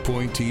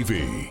 Waypoint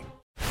TV.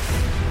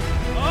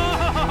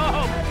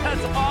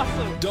 That's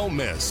awesome. Don't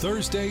miss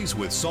Thursdays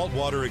with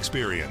Saltwater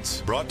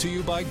Experience. Brought to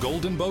you by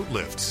Golden Boat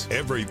Lifts.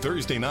 Every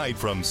Thursday night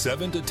from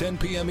 7 to 10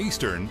 p.m.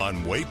 Eastern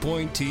on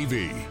Waypoint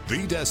TV.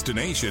 The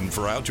destination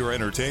for outdoor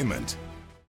entertainment.